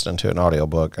was listening to, an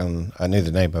audiobook, and I knew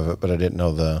the name of it, but I didn't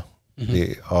know the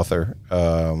author.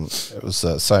 It was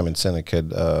Simon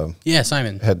Sinek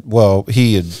Simon.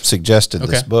 He had suggested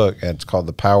this book, and it's called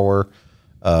The Power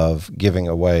of Giving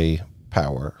Away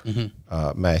Power.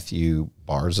 Matthew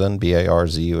Barzun,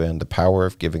 Barzun, The Power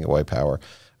of Giving Away Power.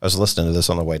 I was listening to this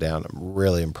on the way down. I'm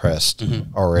really impressed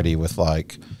already with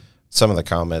like some of the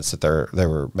comments that they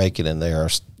were making in there,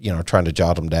 trying to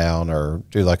jot them down or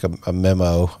do like a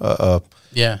memo.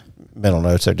 Mental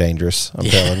notes are dangerous. I'm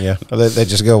telling you, they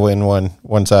just go in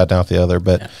one side, not the other.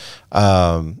 But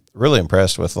really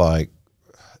impressed with like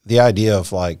the idea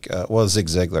of like, Zig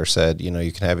Ziglar said,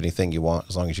 you can have anything you want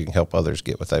as long as you can help others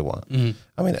get what they want.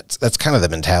 I mean, that's kind of the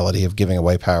mentality of giving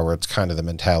away power. It's kind of the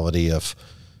mentality of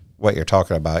what you're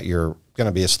talking about. You're going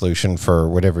to be a solution for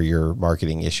whatever your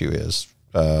marketing issue is.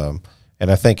 And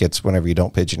I think it's whenever you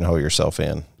don't pigeonhole yourself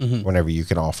in, whenever you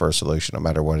can offer a solution, no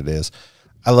matter what it is.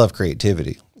 I love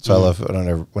creativity. So I love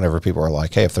whenever people are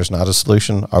like, hey, if there's not a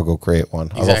solution, I'll go create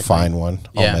one. I'll go find one.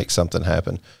 I'll make something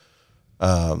happen.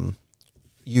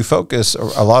 You focus,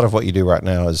 a lot of what you do right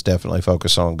now is definitely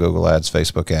focus on Google ads,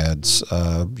 Facebook ads.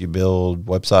 You build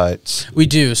websites. We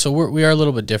do. So we are a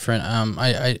little bit different. I'm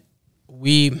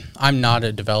not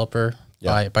a developer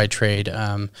by trade.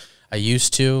 I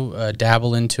used to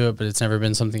dabble into it, but it's never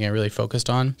been something I really focused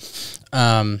on.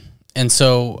 And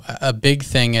so a big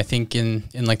thing I think in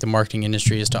like the marketing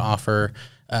industry is to offer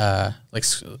like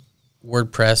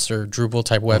WordPress or Drupal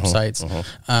type websites.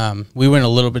 We went a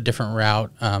little bit different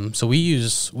route. So we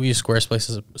use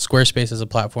Squarespace as a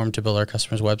platform to build our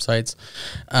customers' websites.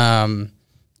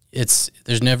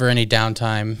 There's never any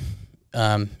downtime.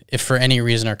 If for any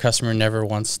reason our customer never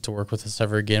wants to work with us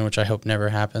ever again, which I hope never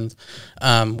happens,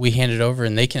 we hand it over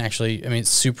and they can actually,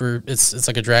 it's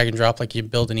like a drag and drop, like you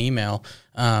build an email.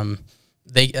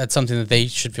 That's something that they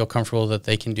should feel comfortable that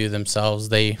they can do themselves.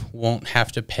 They won't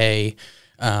have to pay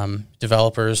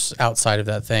developers outside of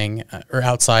that thing or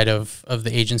outside of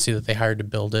the agency that they hired to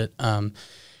build it.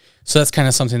 So that's kind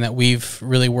of something that we've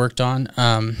really worked on.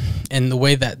 And the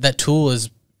way that tool is,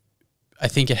 I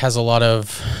think it has a lot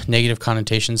of negative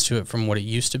connotations to it from what it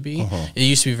used to be. It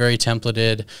used to be very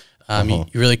templated.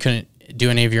 You really couldn't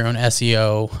do any of your own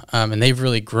SEO, and they've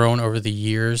really grown over the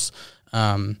years.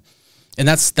 And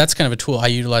that's kind of a tool I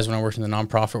utilize when I worked in the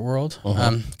nonprofit world.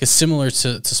 Because similar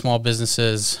to small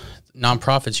businesses,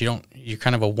 nonprofits, you're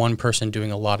kind of a one person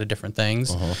doing a lot of different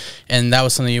things. And that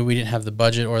was something we didn't have the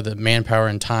budget or the manpower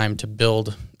and time to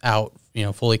build out,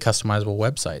 fully customizable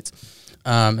websites.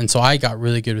 And so I got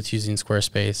really good with using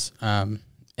Squarespace.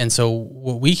 And so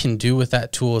what we can do with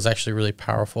that tool is actually really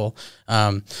powerful.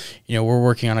 We're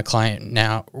working on a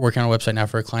website now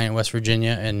for a client in West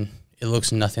Virginia, and it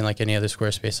looks nothing like any other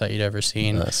Squarespace site you'd ever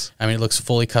seen. Nice. It looks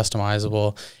fully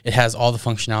customizable. It has all the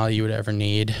functionality you would ever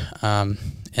need. And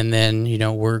then,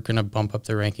 we're going to bump up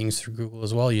the rankings through Google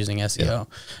as well using SEO.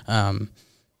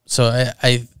 So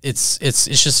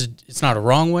it's not a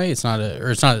wrong way. It's not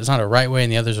a right way,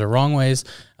 and the others are wrong ways.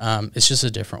 It's just a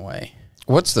different way.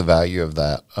 What's the value of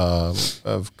that,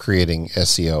 of creating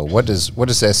SEO? What does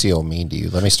SEO mean to you?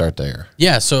 Let me start there.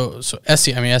 Yeah. So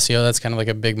SEO, SEO, that's kind of like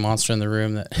a big monster in the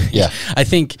room that, I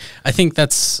think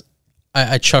that's,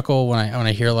 I chuckle when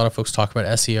I hear a lot of folks talk about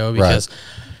SEO because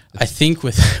I think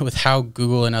with how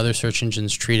Google and other search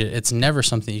engines treat it, it's never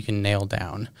something you can nail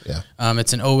down.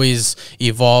 It's an always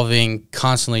evolving,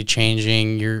 constantly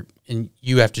changing. And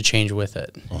you have to change with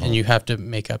it, and you have to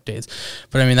make updates.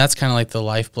 But that's kind of like the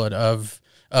lifeblood of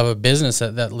a business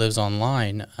that lives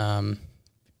online.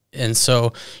 And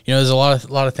so, there's a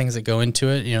lot of things that go into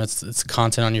it. It's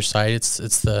content on your site. It's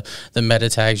the meta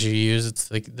tags you use. It's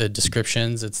the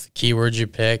descriptions. It's the keywords you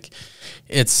pick.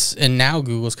 And now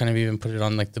Google's kind of even put it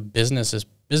on like the business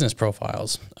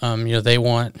profiles. They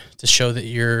want to show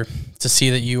that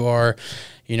see that you are,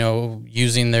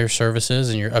 using their services,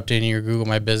 and you're updating your Google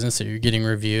My Business, that you're getting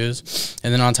reviews.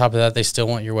 And then on top of that, they still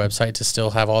want your website to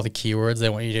still have all the keywords. They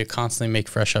want you to constantly make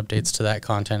fresh updates to that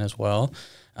content as well.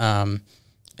 And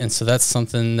so that's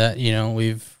something that,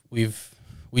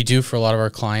 we do for a lot of our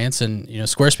clients. And,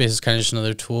 Squarespace is kind of just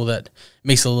another tool that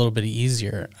makes it a little bit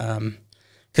easier.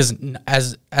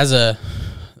 Because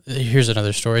here's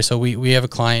another story. So we have a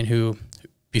client who,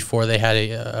 before they had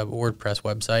a WordPress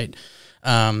website,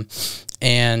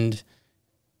 and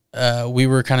we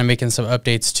were kind of making some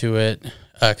updates to it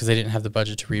because they didn't have the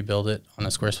budget to rebuild it on a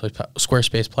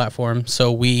Squarespace platform.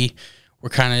 So we were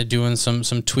kind of doing some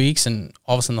tweaks, and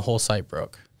all of a sudden the whole site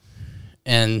broke.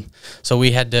 And so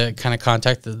we had to kind of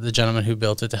contact the gentleman who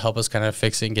built it to help us kind of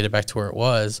fix it and get it back to where it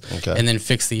was, and then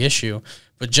fix the issue.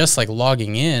 But just like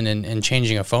logging in and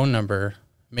changing a phone number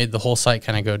made the whole site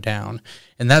kind of go down.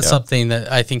 And that's something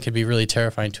that I think could be really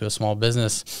terrifying to a small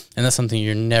business. And that's something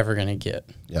you're never going to get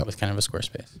with kind of a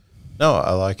Squarespace. No,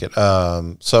 I like it.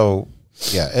 So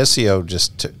yeah, SEO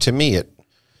just to me,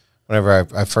 whenever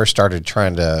I first started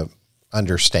trying to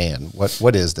understand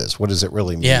what is this? What does it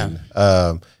really mean?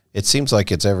 Yeah. It seems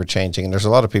like it's ever changing, and there's a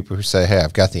lot of people who say, "Hey,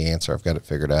 I've got the answer, I've got it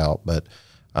figured out." But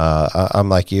I'm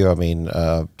like you. I mean,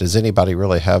 does anybody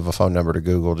really have a phone number to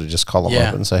Google to just call them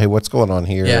up and say, "Hey, what's going on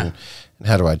here?" And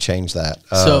how do I change that?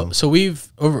 So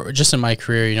we've just in my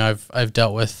career, I've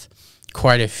dealt with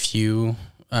quite a few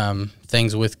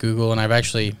things with Google, and I've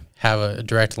actually have a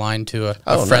direct line to a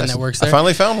friend that works there. I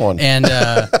finally found one. And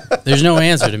there's no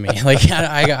answer to me. Like,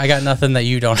 I got nothing that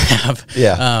you don't have.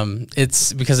 Yeah.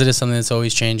 It's because it is something that's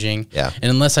always changing. Yeah. And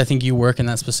unless I think you work in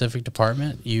that specific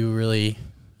department, you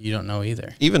don't know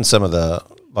either. Even some of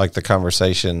the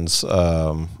conversations,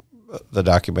 the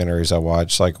documentaries I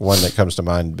watched, like one that comes to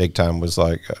mind big time was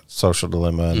like Social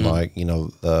Dilemma and like,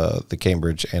 the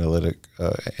Cambridge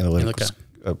Analytica,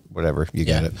 whatever, you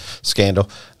got it, scandal.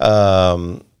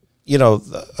 What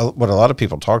a lot of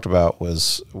people talked about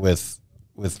was with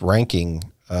ranking,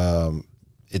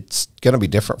 it's going to be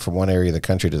different from one area of the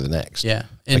country to the next. Yeah,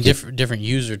 and like different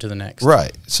user to the next.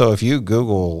 Right. So if you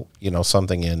Google,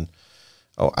 something in,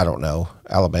 I don't know,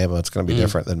 Alabama, it's going to be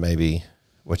different than maybe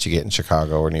what you get in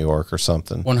Chicago or New York or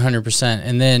something. 100%.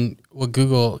 And then what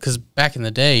Google, because back in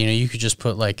the day, you could just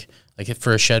put like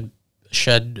for a shed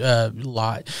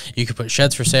lot, you could put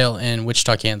sheds for sale in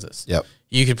Wichita, Kansas. Yep.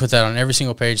 You could put that on every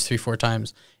single page 3-4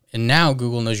 times, and now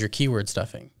Google knows your keyword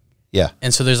stuffing. Yeah.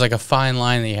 And so there's like a fine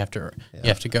line that you have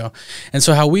to go. And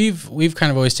so how we've kind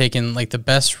of always taken like the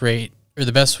best rate or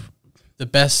the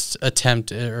best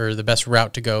attempt or the best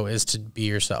route to go is to be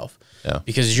yourself. Yeah.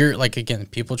 Because you're like, again,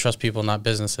 people trust people, not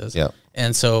businesses. Yeah.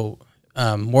 And so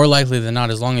more likely than not,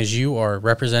 as long as you are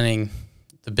representing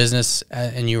the business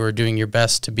and you are doing your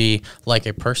best to be like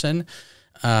a person,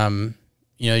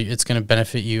 it's going to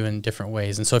benefit you in different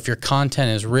ways. And so if your content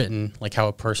is written like how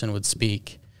a person would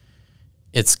speak,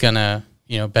 it's going to,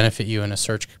 benefit you in a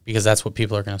search because that's what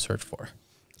people are going to search for.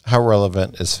 How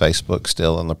relevant is Facebook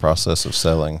still in the process of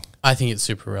selling? I think it's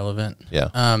super relevant.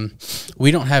 Yeah.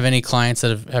 We don't have any clients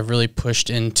that have really pushed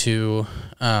into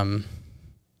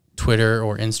Twitter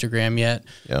or Instagram yet.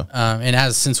 Yeah.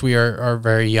 And since we are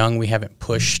very young, we haven't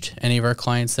pushed any of our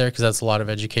clients there because that's a lot of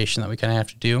education that we kind of have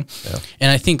to do. Yeah.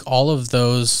 And I think all of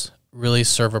those really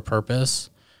serve a purpose.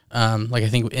 Like I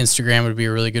think Instagram would be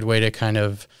a really good way to kind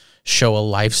of show a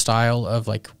lifestyle of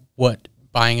like what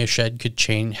buying a shed could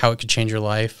change, how it could change your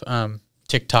life.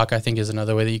 TikTok, I think, is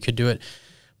another way that you could do it.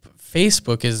 But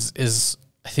Facebook is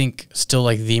I think still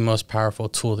like the most powerful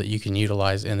tool that you can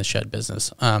utilize in the shed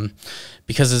business.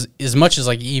 Because as much as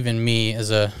like even me as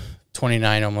a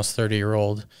 29, almost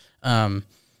 30-year-old,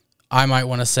 I might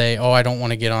want to say, I don't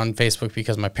want to get on Facebook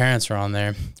because my parents are on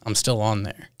there. I'm still on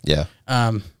there. Yeah.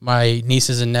 My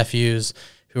nieces and nephews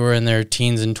who are in their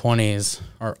teens and 20s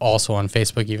are also on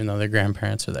Facebook, even though their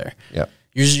grandparents are there. Yeah.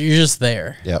 You're just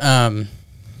there. Yeah.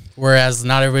 Whereas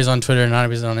not everybody's on Twitter, not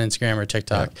everybody's on Instagram or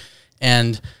TikTok. Yeah.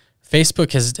 And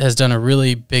Facebook has done a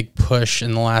really big push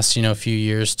in the last, few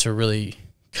years to really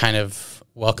kind of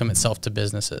welcome itself to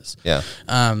businesses. Yeah.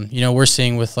 We're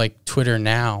seeing with like Twitter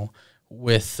now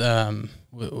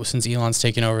since Elon's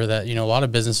taken over that, a lot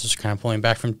of businesses are kind of pulling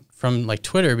back from like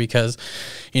Twitter because,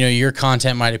 your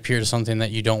content might appear to something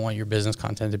that you don't want your business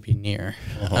content to be near.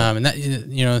 And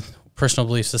that, personal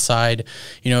beliefs aside,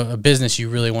 a business, you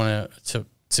really want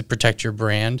to protect your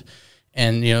brand.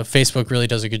 And, Facebook really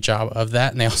does a good job of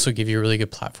that. And they also give you a really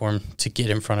good platform to get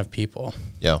in front of people.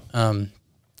 Yeah. And,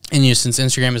 since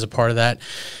Instagram is a part of that,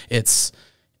 it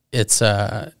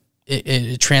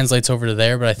translates over to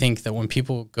there. But I think that when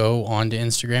people go onto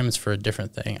Instagram, it's for a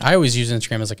different thing. I always use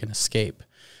Instagram as like an escape.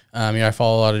 I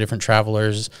follow a lot of different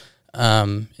travelers.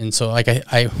 And so like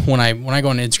when I go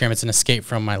on Instagram, it's an escape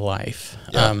from my life.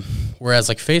 Yeah. Whereas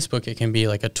like Facebook, it can be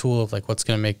like a tool of like what's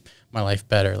going to make my life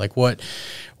better. Like what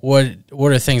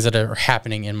are things that are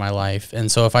happening in my life?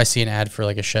 And so if I see an ad for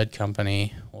like a shed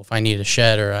company, well, if I need a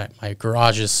shed or my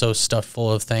garage is so stuffed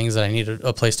full of things that I need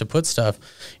a place to put stuff,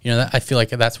 I feel like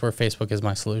that's where Facebook is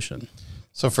my solution.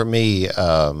 So for me,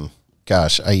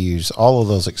 gosh, I use all of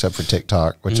those except for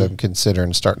TikTok, which I'm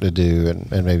considering starting to do,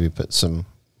 and maybe put some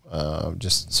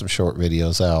just some short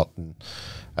videos out, and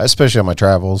especially on my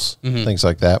travels, things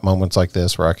like that, moments like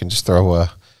this where I can just throw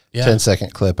a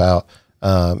 10-second clip out.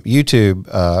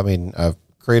 YouTube, I've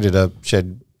created a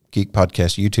Shed Geek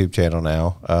Podcast YouTube channel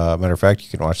now. Matter of fact, you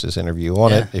can watch this interview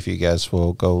on it if you guys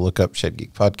will go look up Shed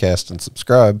Geek Podcast and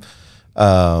subscribe.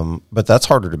 But that's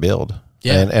harder to build.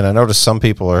 Yeah. And I noticed some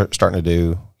people are starting to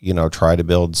do, try to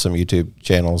build some YouTube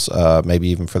channels, maybe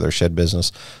even for their shed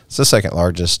business. It's the second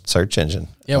largest search engine.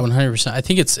 Yeah, 100%. I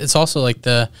think it's also like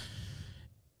the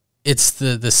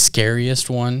scariest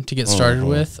one to get started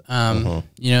with.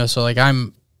 So like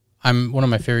I'm one of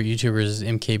my favorite YouTubers is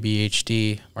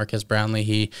MKBHD, Marquez Brownlee.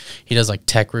 He does like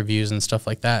tech reviews and stuff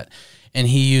like that. And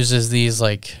he uses these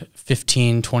like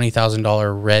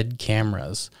 $15,000-$20,000 Red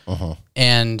cameras.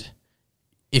 And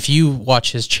if you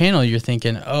watch his channel, you're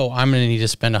thinking, oh, I'm going to need to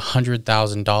spend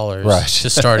 $100,000 to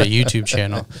start a YouTube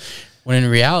channel. When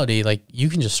in reality, like you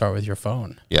can just start with your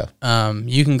phone. Yeah.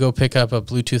 You can go pick up a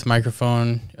Bluetooth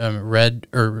microphone.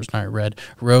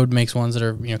 Rode makes ones that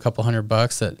are a couple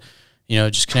 $100 that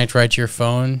just connect right to your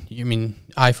phone.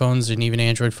 iPhones and even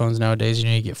Android phones nowadays,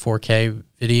 you get 4K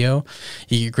video,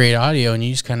 you get great audio, and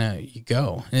you just you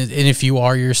go. And if you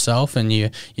are yourself and you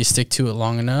stick to it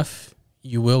long enough,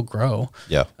 you will grow.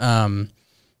 Yeah.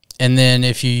 And then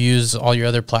if you use all your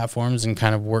other platforms and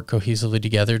kind of work cohesively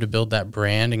together to build that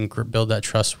brand and build that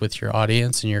trust with your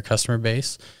audience and your customer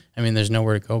base, there's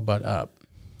nowhere to go but up.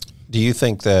 Do you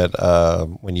think that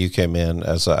when you came in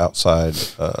as an outside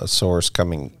source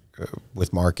coming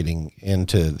with marketing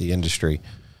into the industry,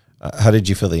 how did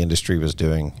you feel the industry was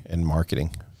doing in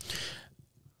marketing?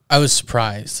 I was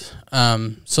surprised.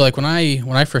 So like when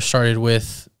I first started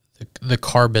with the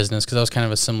car business, because that was kind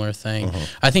of a similar thing.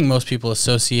 I think most people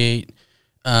associate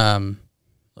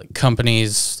like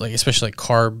companies, like especially like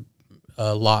car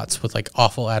lots, with like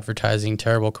awful advertising,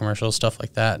 terrible commercials, stuff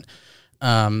like that.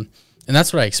 And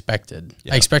that's what I expected.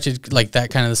 I expected like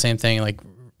that kind of the same thing,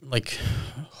 like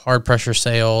hard pressure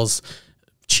sales,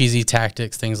 cheesy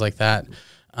tactics, things like that.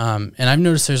 And I've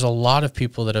noticed there's a lot of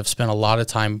people that have spent a lot of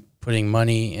time putting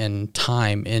money and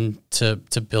time into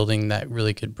building that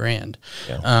really good brand.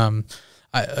 Yeah.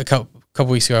 A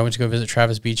couple weeks ago, I went to go visit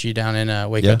Travis Beachy down in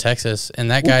Waco, Texas,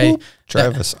 and that guy,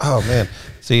 Travis. Oh man,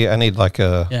 see, I need like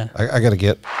a. I got to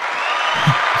get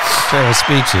Travis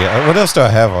Beachy. What else do I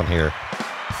have on here?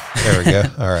 There we go.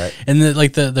 All right. And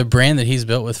the brand that he's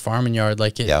built with Farm and Yard,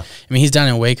 he's down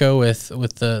in Waco with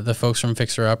the folks from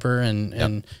Fixer Upper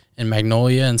and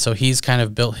Magnolia, and so he's kind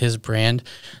of built his brand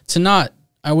to not,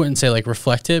 I wouldn't say like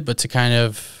reflect it, but to kind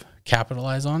of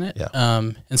capitalize on it. Yeah.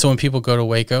 And so when people go to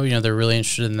Waco, they're really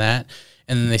interested in that,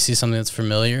 and then they see something that's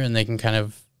familiar, and they can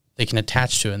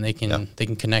attach to it, and they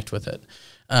can connect with it.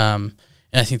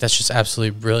 And I think that's just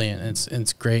absolutely brilliant.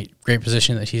 It's great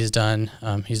position that he's done.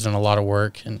 He's done a lot of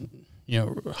work, and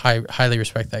highly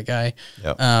respect that guy.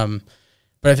 Yeah.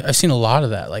 But I've seen a lot of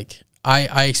that. Like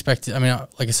I expected.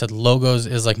 Like I said, logos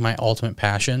is like my ultimate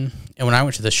passion. And when I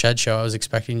went to the Shed Show, I was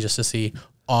expecting just to see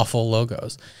awful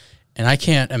logos. And I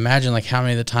can't imagine like how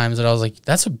many of the times that I was like,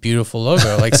 that's a beautiful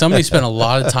logo. Like somebody spent a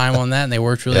lot of time on that, and they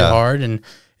worked really hard, and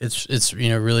it's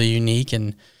really unique,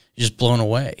 and you're just blown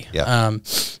away. Yeah.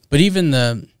 But even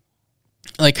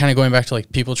like kind of going back to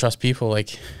like people trust people,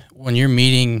 like when you're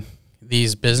meeting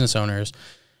these business owners,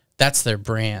 that's their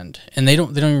brand, and they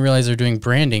don't even realize they're doing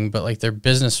branding, but like their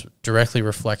business directly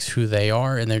reflects who they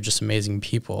are, and they're just amazing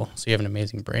people. So you have an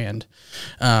amazing brand.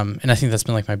 And I think that's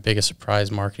been like my biggest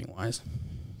surprise marketing wise.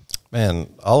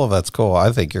 Man, all of that's cool.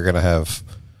 I think you're going to have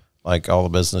like all the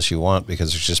business you want,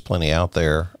 because there's just plenty out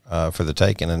there for the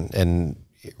taking. And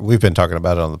we've been talking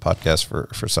about it on the podcast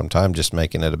for some time, just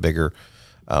making it a bigger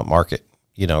market,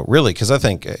 really, because I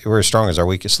think we're as strong as our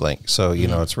weakest link. So,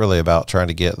 it's really about trying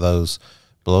to get those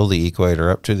below the equator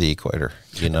up to the equator,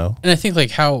 And I think like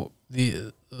how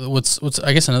what's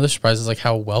I guess another surprise is like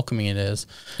how welcoming it is.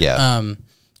 Yeah.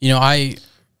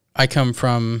 I come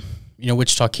from,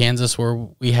 Wichita, Kansas, where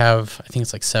we have, I think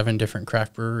it's like 7 different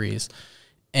craft breweries,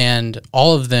 and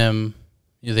all of them,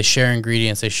 they share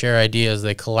ingredients, they share ideas,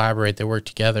 they collaborate, they work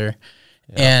together.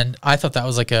 Yeah. And I thought that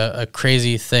was like a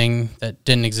crazy thing that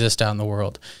didn't exist out in the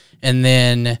world. And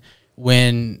then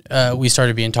when we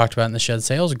started being talked about in the shed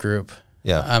sales group,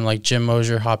 like Jim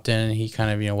Mosier hopped in and he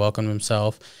kind of, welcomed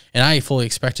himself. And I fully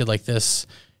expected like this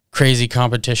crazy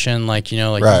competition, like, you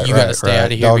got to stay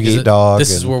out of here because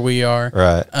this is where we are.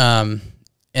 Right.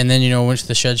 And then, went to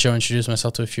the shed show, introduced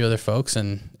myself to a few other folks.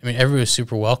 And I mean, everybody was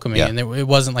super welcoming. And it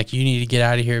wasn't like you need to get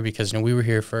out of here because, we were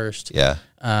here first. Yeah.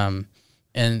 And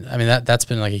I mean, that's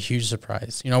been like a huge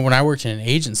surprise. When I worked in an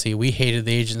agency, we hated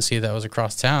the agency that was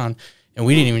across town. And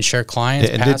we didn't even share clients,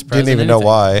 past, didn't even know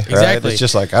why. Right? Exactly. It's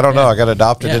just like, I don't know. I got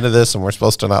adopted into this, and we're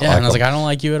supposed to not like and I was like, I don't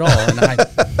like you at all. And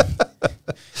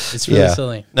it's really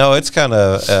silly. No, it's kind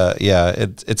of,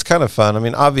 it's kind of fun. I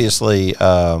mean, obviously,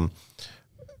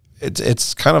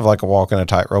 it's kind of like a walk in a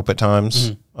tightrope at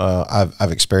times.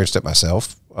 I've experienced it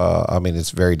myself. I mean,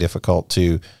 it's very difficult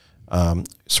to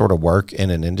sort of work in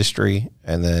an industry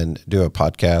and then do a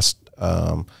podcast.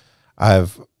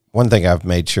 One thing I've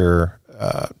made sure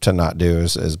to not do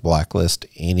is blacklist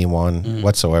anyone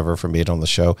whatsoever from being on the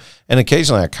show. And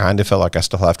occasionally I kind of feel like I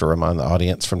still have to remind the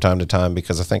audience from time to time,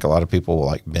 because I think a lot of people will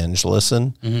like binge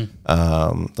listen.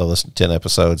 They'll listen to 10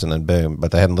 episodes and then boom,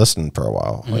 but they hadn't listened for a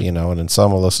while, and then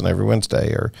some will listen every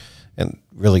Wednesday and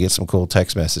really get some cool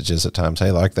text messages at times.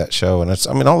 Hey, like that show.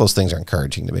 And all those things are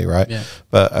encouraging to me. Right. Yeah.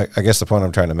 But I guess the point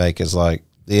I'm trying to make is like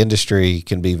the industry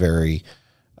can be very,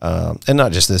 and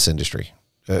not just this industry,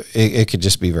 it could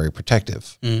just be very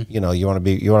protective. You want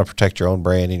to protect your own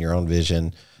brand and your own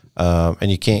vision,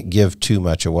 and you can't give too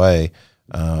much away.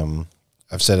 I've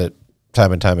said it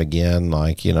time and time again.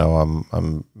 Like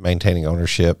I'm maintaining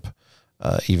ownership,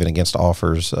 even against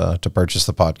offers to purchase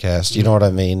the podcast. You know what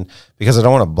I mean? Because I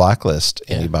don't want to blacklist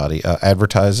anybody.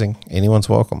 Advertising, anyone's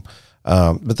welcome,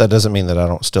 but that doesn't mean that I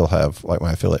don't still have like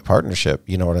my affiliate partnership.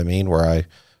 You know what I mean? Where I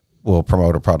will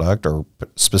promote a product or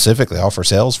specifically offer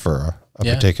sales for a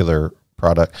particular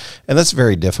product. And that's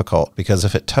very difficult, because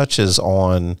if it touches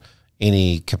on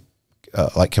any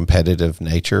like competitive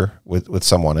nature with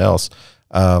someone else,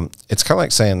 it's kind of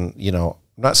like saying, I'm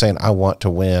not saying I want to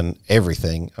win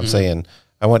everything. I'm saying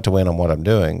I want to win on what I'm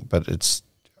doing, but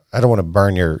I don't want to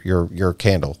burn your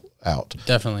candle out.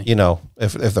 Definitely.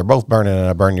 If they're both burning and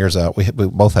I burn yours out, we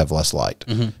both have less light.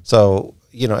 So,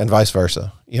 and vice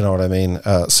versa, you know what I mean?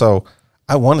 So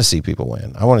I want to see people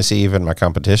win. I want to see even my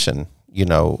competition,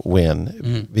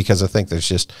 win, because I think there's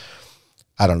just,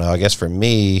 I don't know, I guess for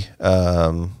me, we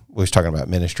was talking about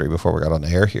ministry before we got on the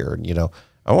air here, and,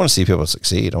 I want to see people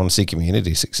succeed. I want to see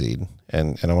community succeed,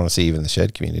 and I want to see even the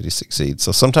shed community succeed.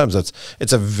 So sometimes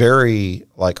it's a very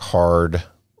like hard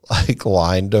like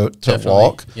line to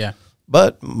walk. Yeah.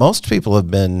 But most people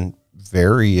have been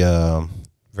very,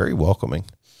 very welcoming.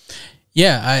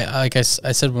 Yeah, I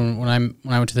said when I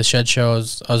went to the shed show, I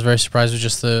was very surprised with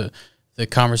just the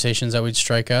conversations that we'd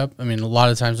strike up. I mean, a lot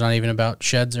of times not even about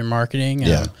sheds or marketing.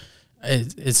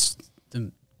 It's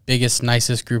the biggest,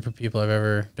 nicest group of people I've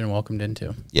ever been welcomed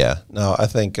into. Yeah, no, I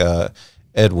think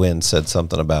Ed Wynn said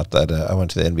something about that. I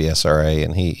went to the NBSRA,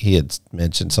 and he had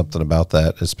mentioned something about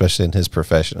that, especially in his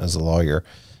profession as a lawyer.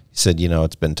 He said,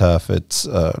 it's been tough. It's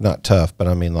not tough, but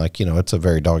I mean, like, it's a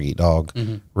very dog-eat-dog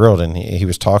world. And he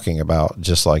was talking about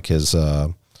just like his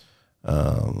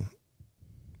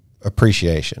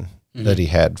appreciation that he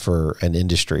had for an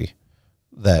industry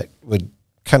that would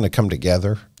kind of come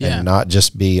together and not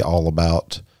just be all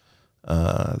about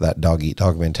that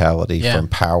dog-eat-dog mentality from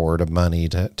power to money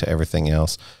to everything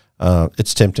else.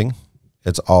 It's tempting.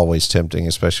 It's always tempting,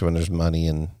 especially when there's money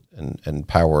and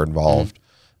power involved.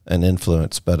 And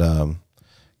influence, but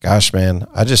gosh, man,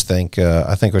 I just think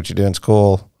what you're doing is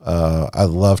cool. I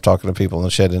love talking to people in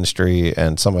the shed industry,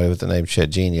 and somebody with the name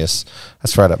Shed Genius.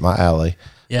 That's right up my alley.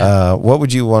 Yeah. What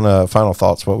would you want to final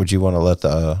thoughts? What would you want to let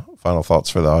the final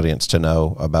thoughts for the audience to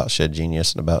know about Shed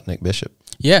Genius and about Nick Bishop?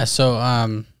 Yeah. So,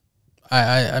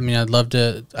 I mean, I'd love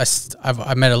to.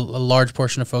 I met a large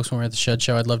portion of folks when we were at the shed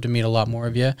show. I'd love to meet a lot more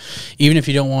of you. Even if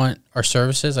you don't want our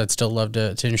services, I'd still love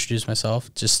to introduce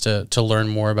myself, just to learn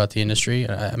more about the industry.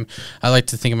 I like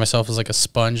to think of myself as like a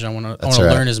sponge. I want to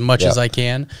learn as much as I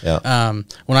can. Yeah.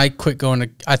 When I quit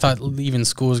I thought leaving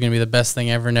school was going to be the best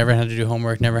thing ever. Never had to do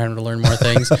homework. Never had to learn more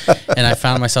things. And I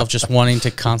found myself just wanting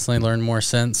to constantly learn more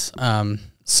since.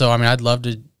 So I mean, I'd love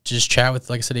to just chat with,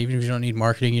 like I said, even if you don't need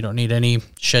marketing, you don't need any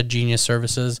Shed Genius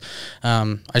services.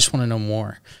 I just want to know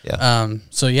more. Yeah.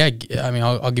 So yeah, I mean,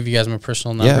 I'll give you guys my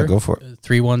personal number. Yeah, go for it.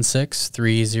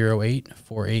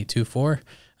 316-308-4824.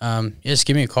 Just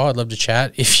give me a call. I'd love to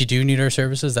chat. If you do need our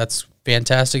services, that's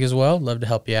fantastic as well. Love to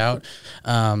help you out.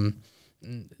 The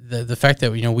fact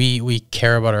that, we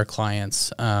care about our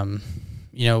clients,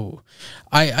 you know,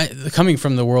 I coming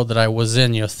from the world that I was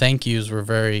in, you know, thank yous were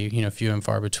very, you know, few and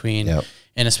far between. Yep.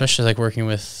 And especially like working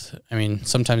with, I mean,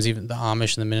 sometimes even the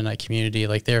Amish and the Mennonite community,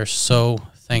 like they're so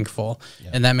thankful.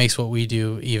 Yep. And that makes what we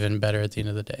do even better at the end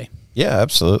of the day. Yeah,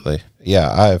 absolutely.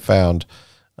 Yeah, I have found,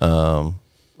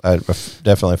 I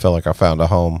definitely feel like I found a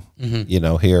home, you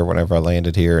know, here whenever I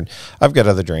landed here. And I've got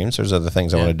other dreams. There's other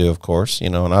things I want to do, of course, you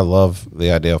know, and I love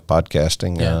the idea of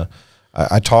podcasting. Yeah.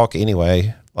 I talk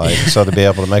anyway, like, so to be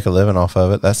able to make a living off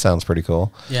of it, that sounds pretty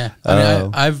cool. Yeah.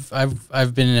 I mean,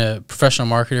 I've been a professional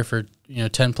marketer for, you know,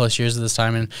 10 plus years at this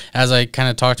time. And as I kind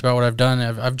of talked about what I've done,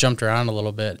 I've jumped around a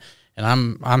little bit, and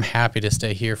I'm happy to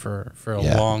stay here for a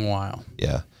long while.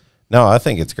 Yeah. No, I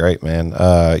think it's great, man.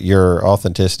 Your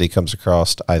authenticity comes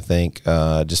across, I think,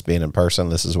 just being in person.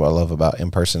 This is what I love about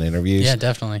in-person interviews. Yeah,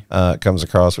 definitely. It comes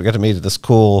across. We got to meet at this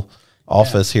cool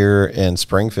office here in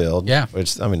Springfield. Yeah.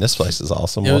 Which, I mean, this place is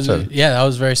awesome. I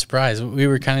was very surprised. We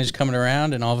were kind of just coming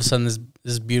around, and all of a sudden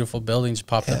this beautiful building just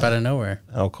popped up out of nowhere.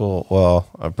 Oh, cool. Well,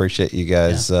 I appreciate you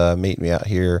guys meeting me out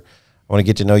here. I want to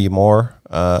get to know you more,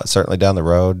 certainly down the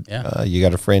road. Yeah. You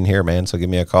got a friend here, man, so give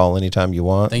me a call anytime you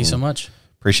want. Thank you so much.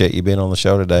 Appreciate you being on the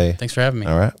show today. Thanks for having me.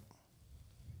 All right.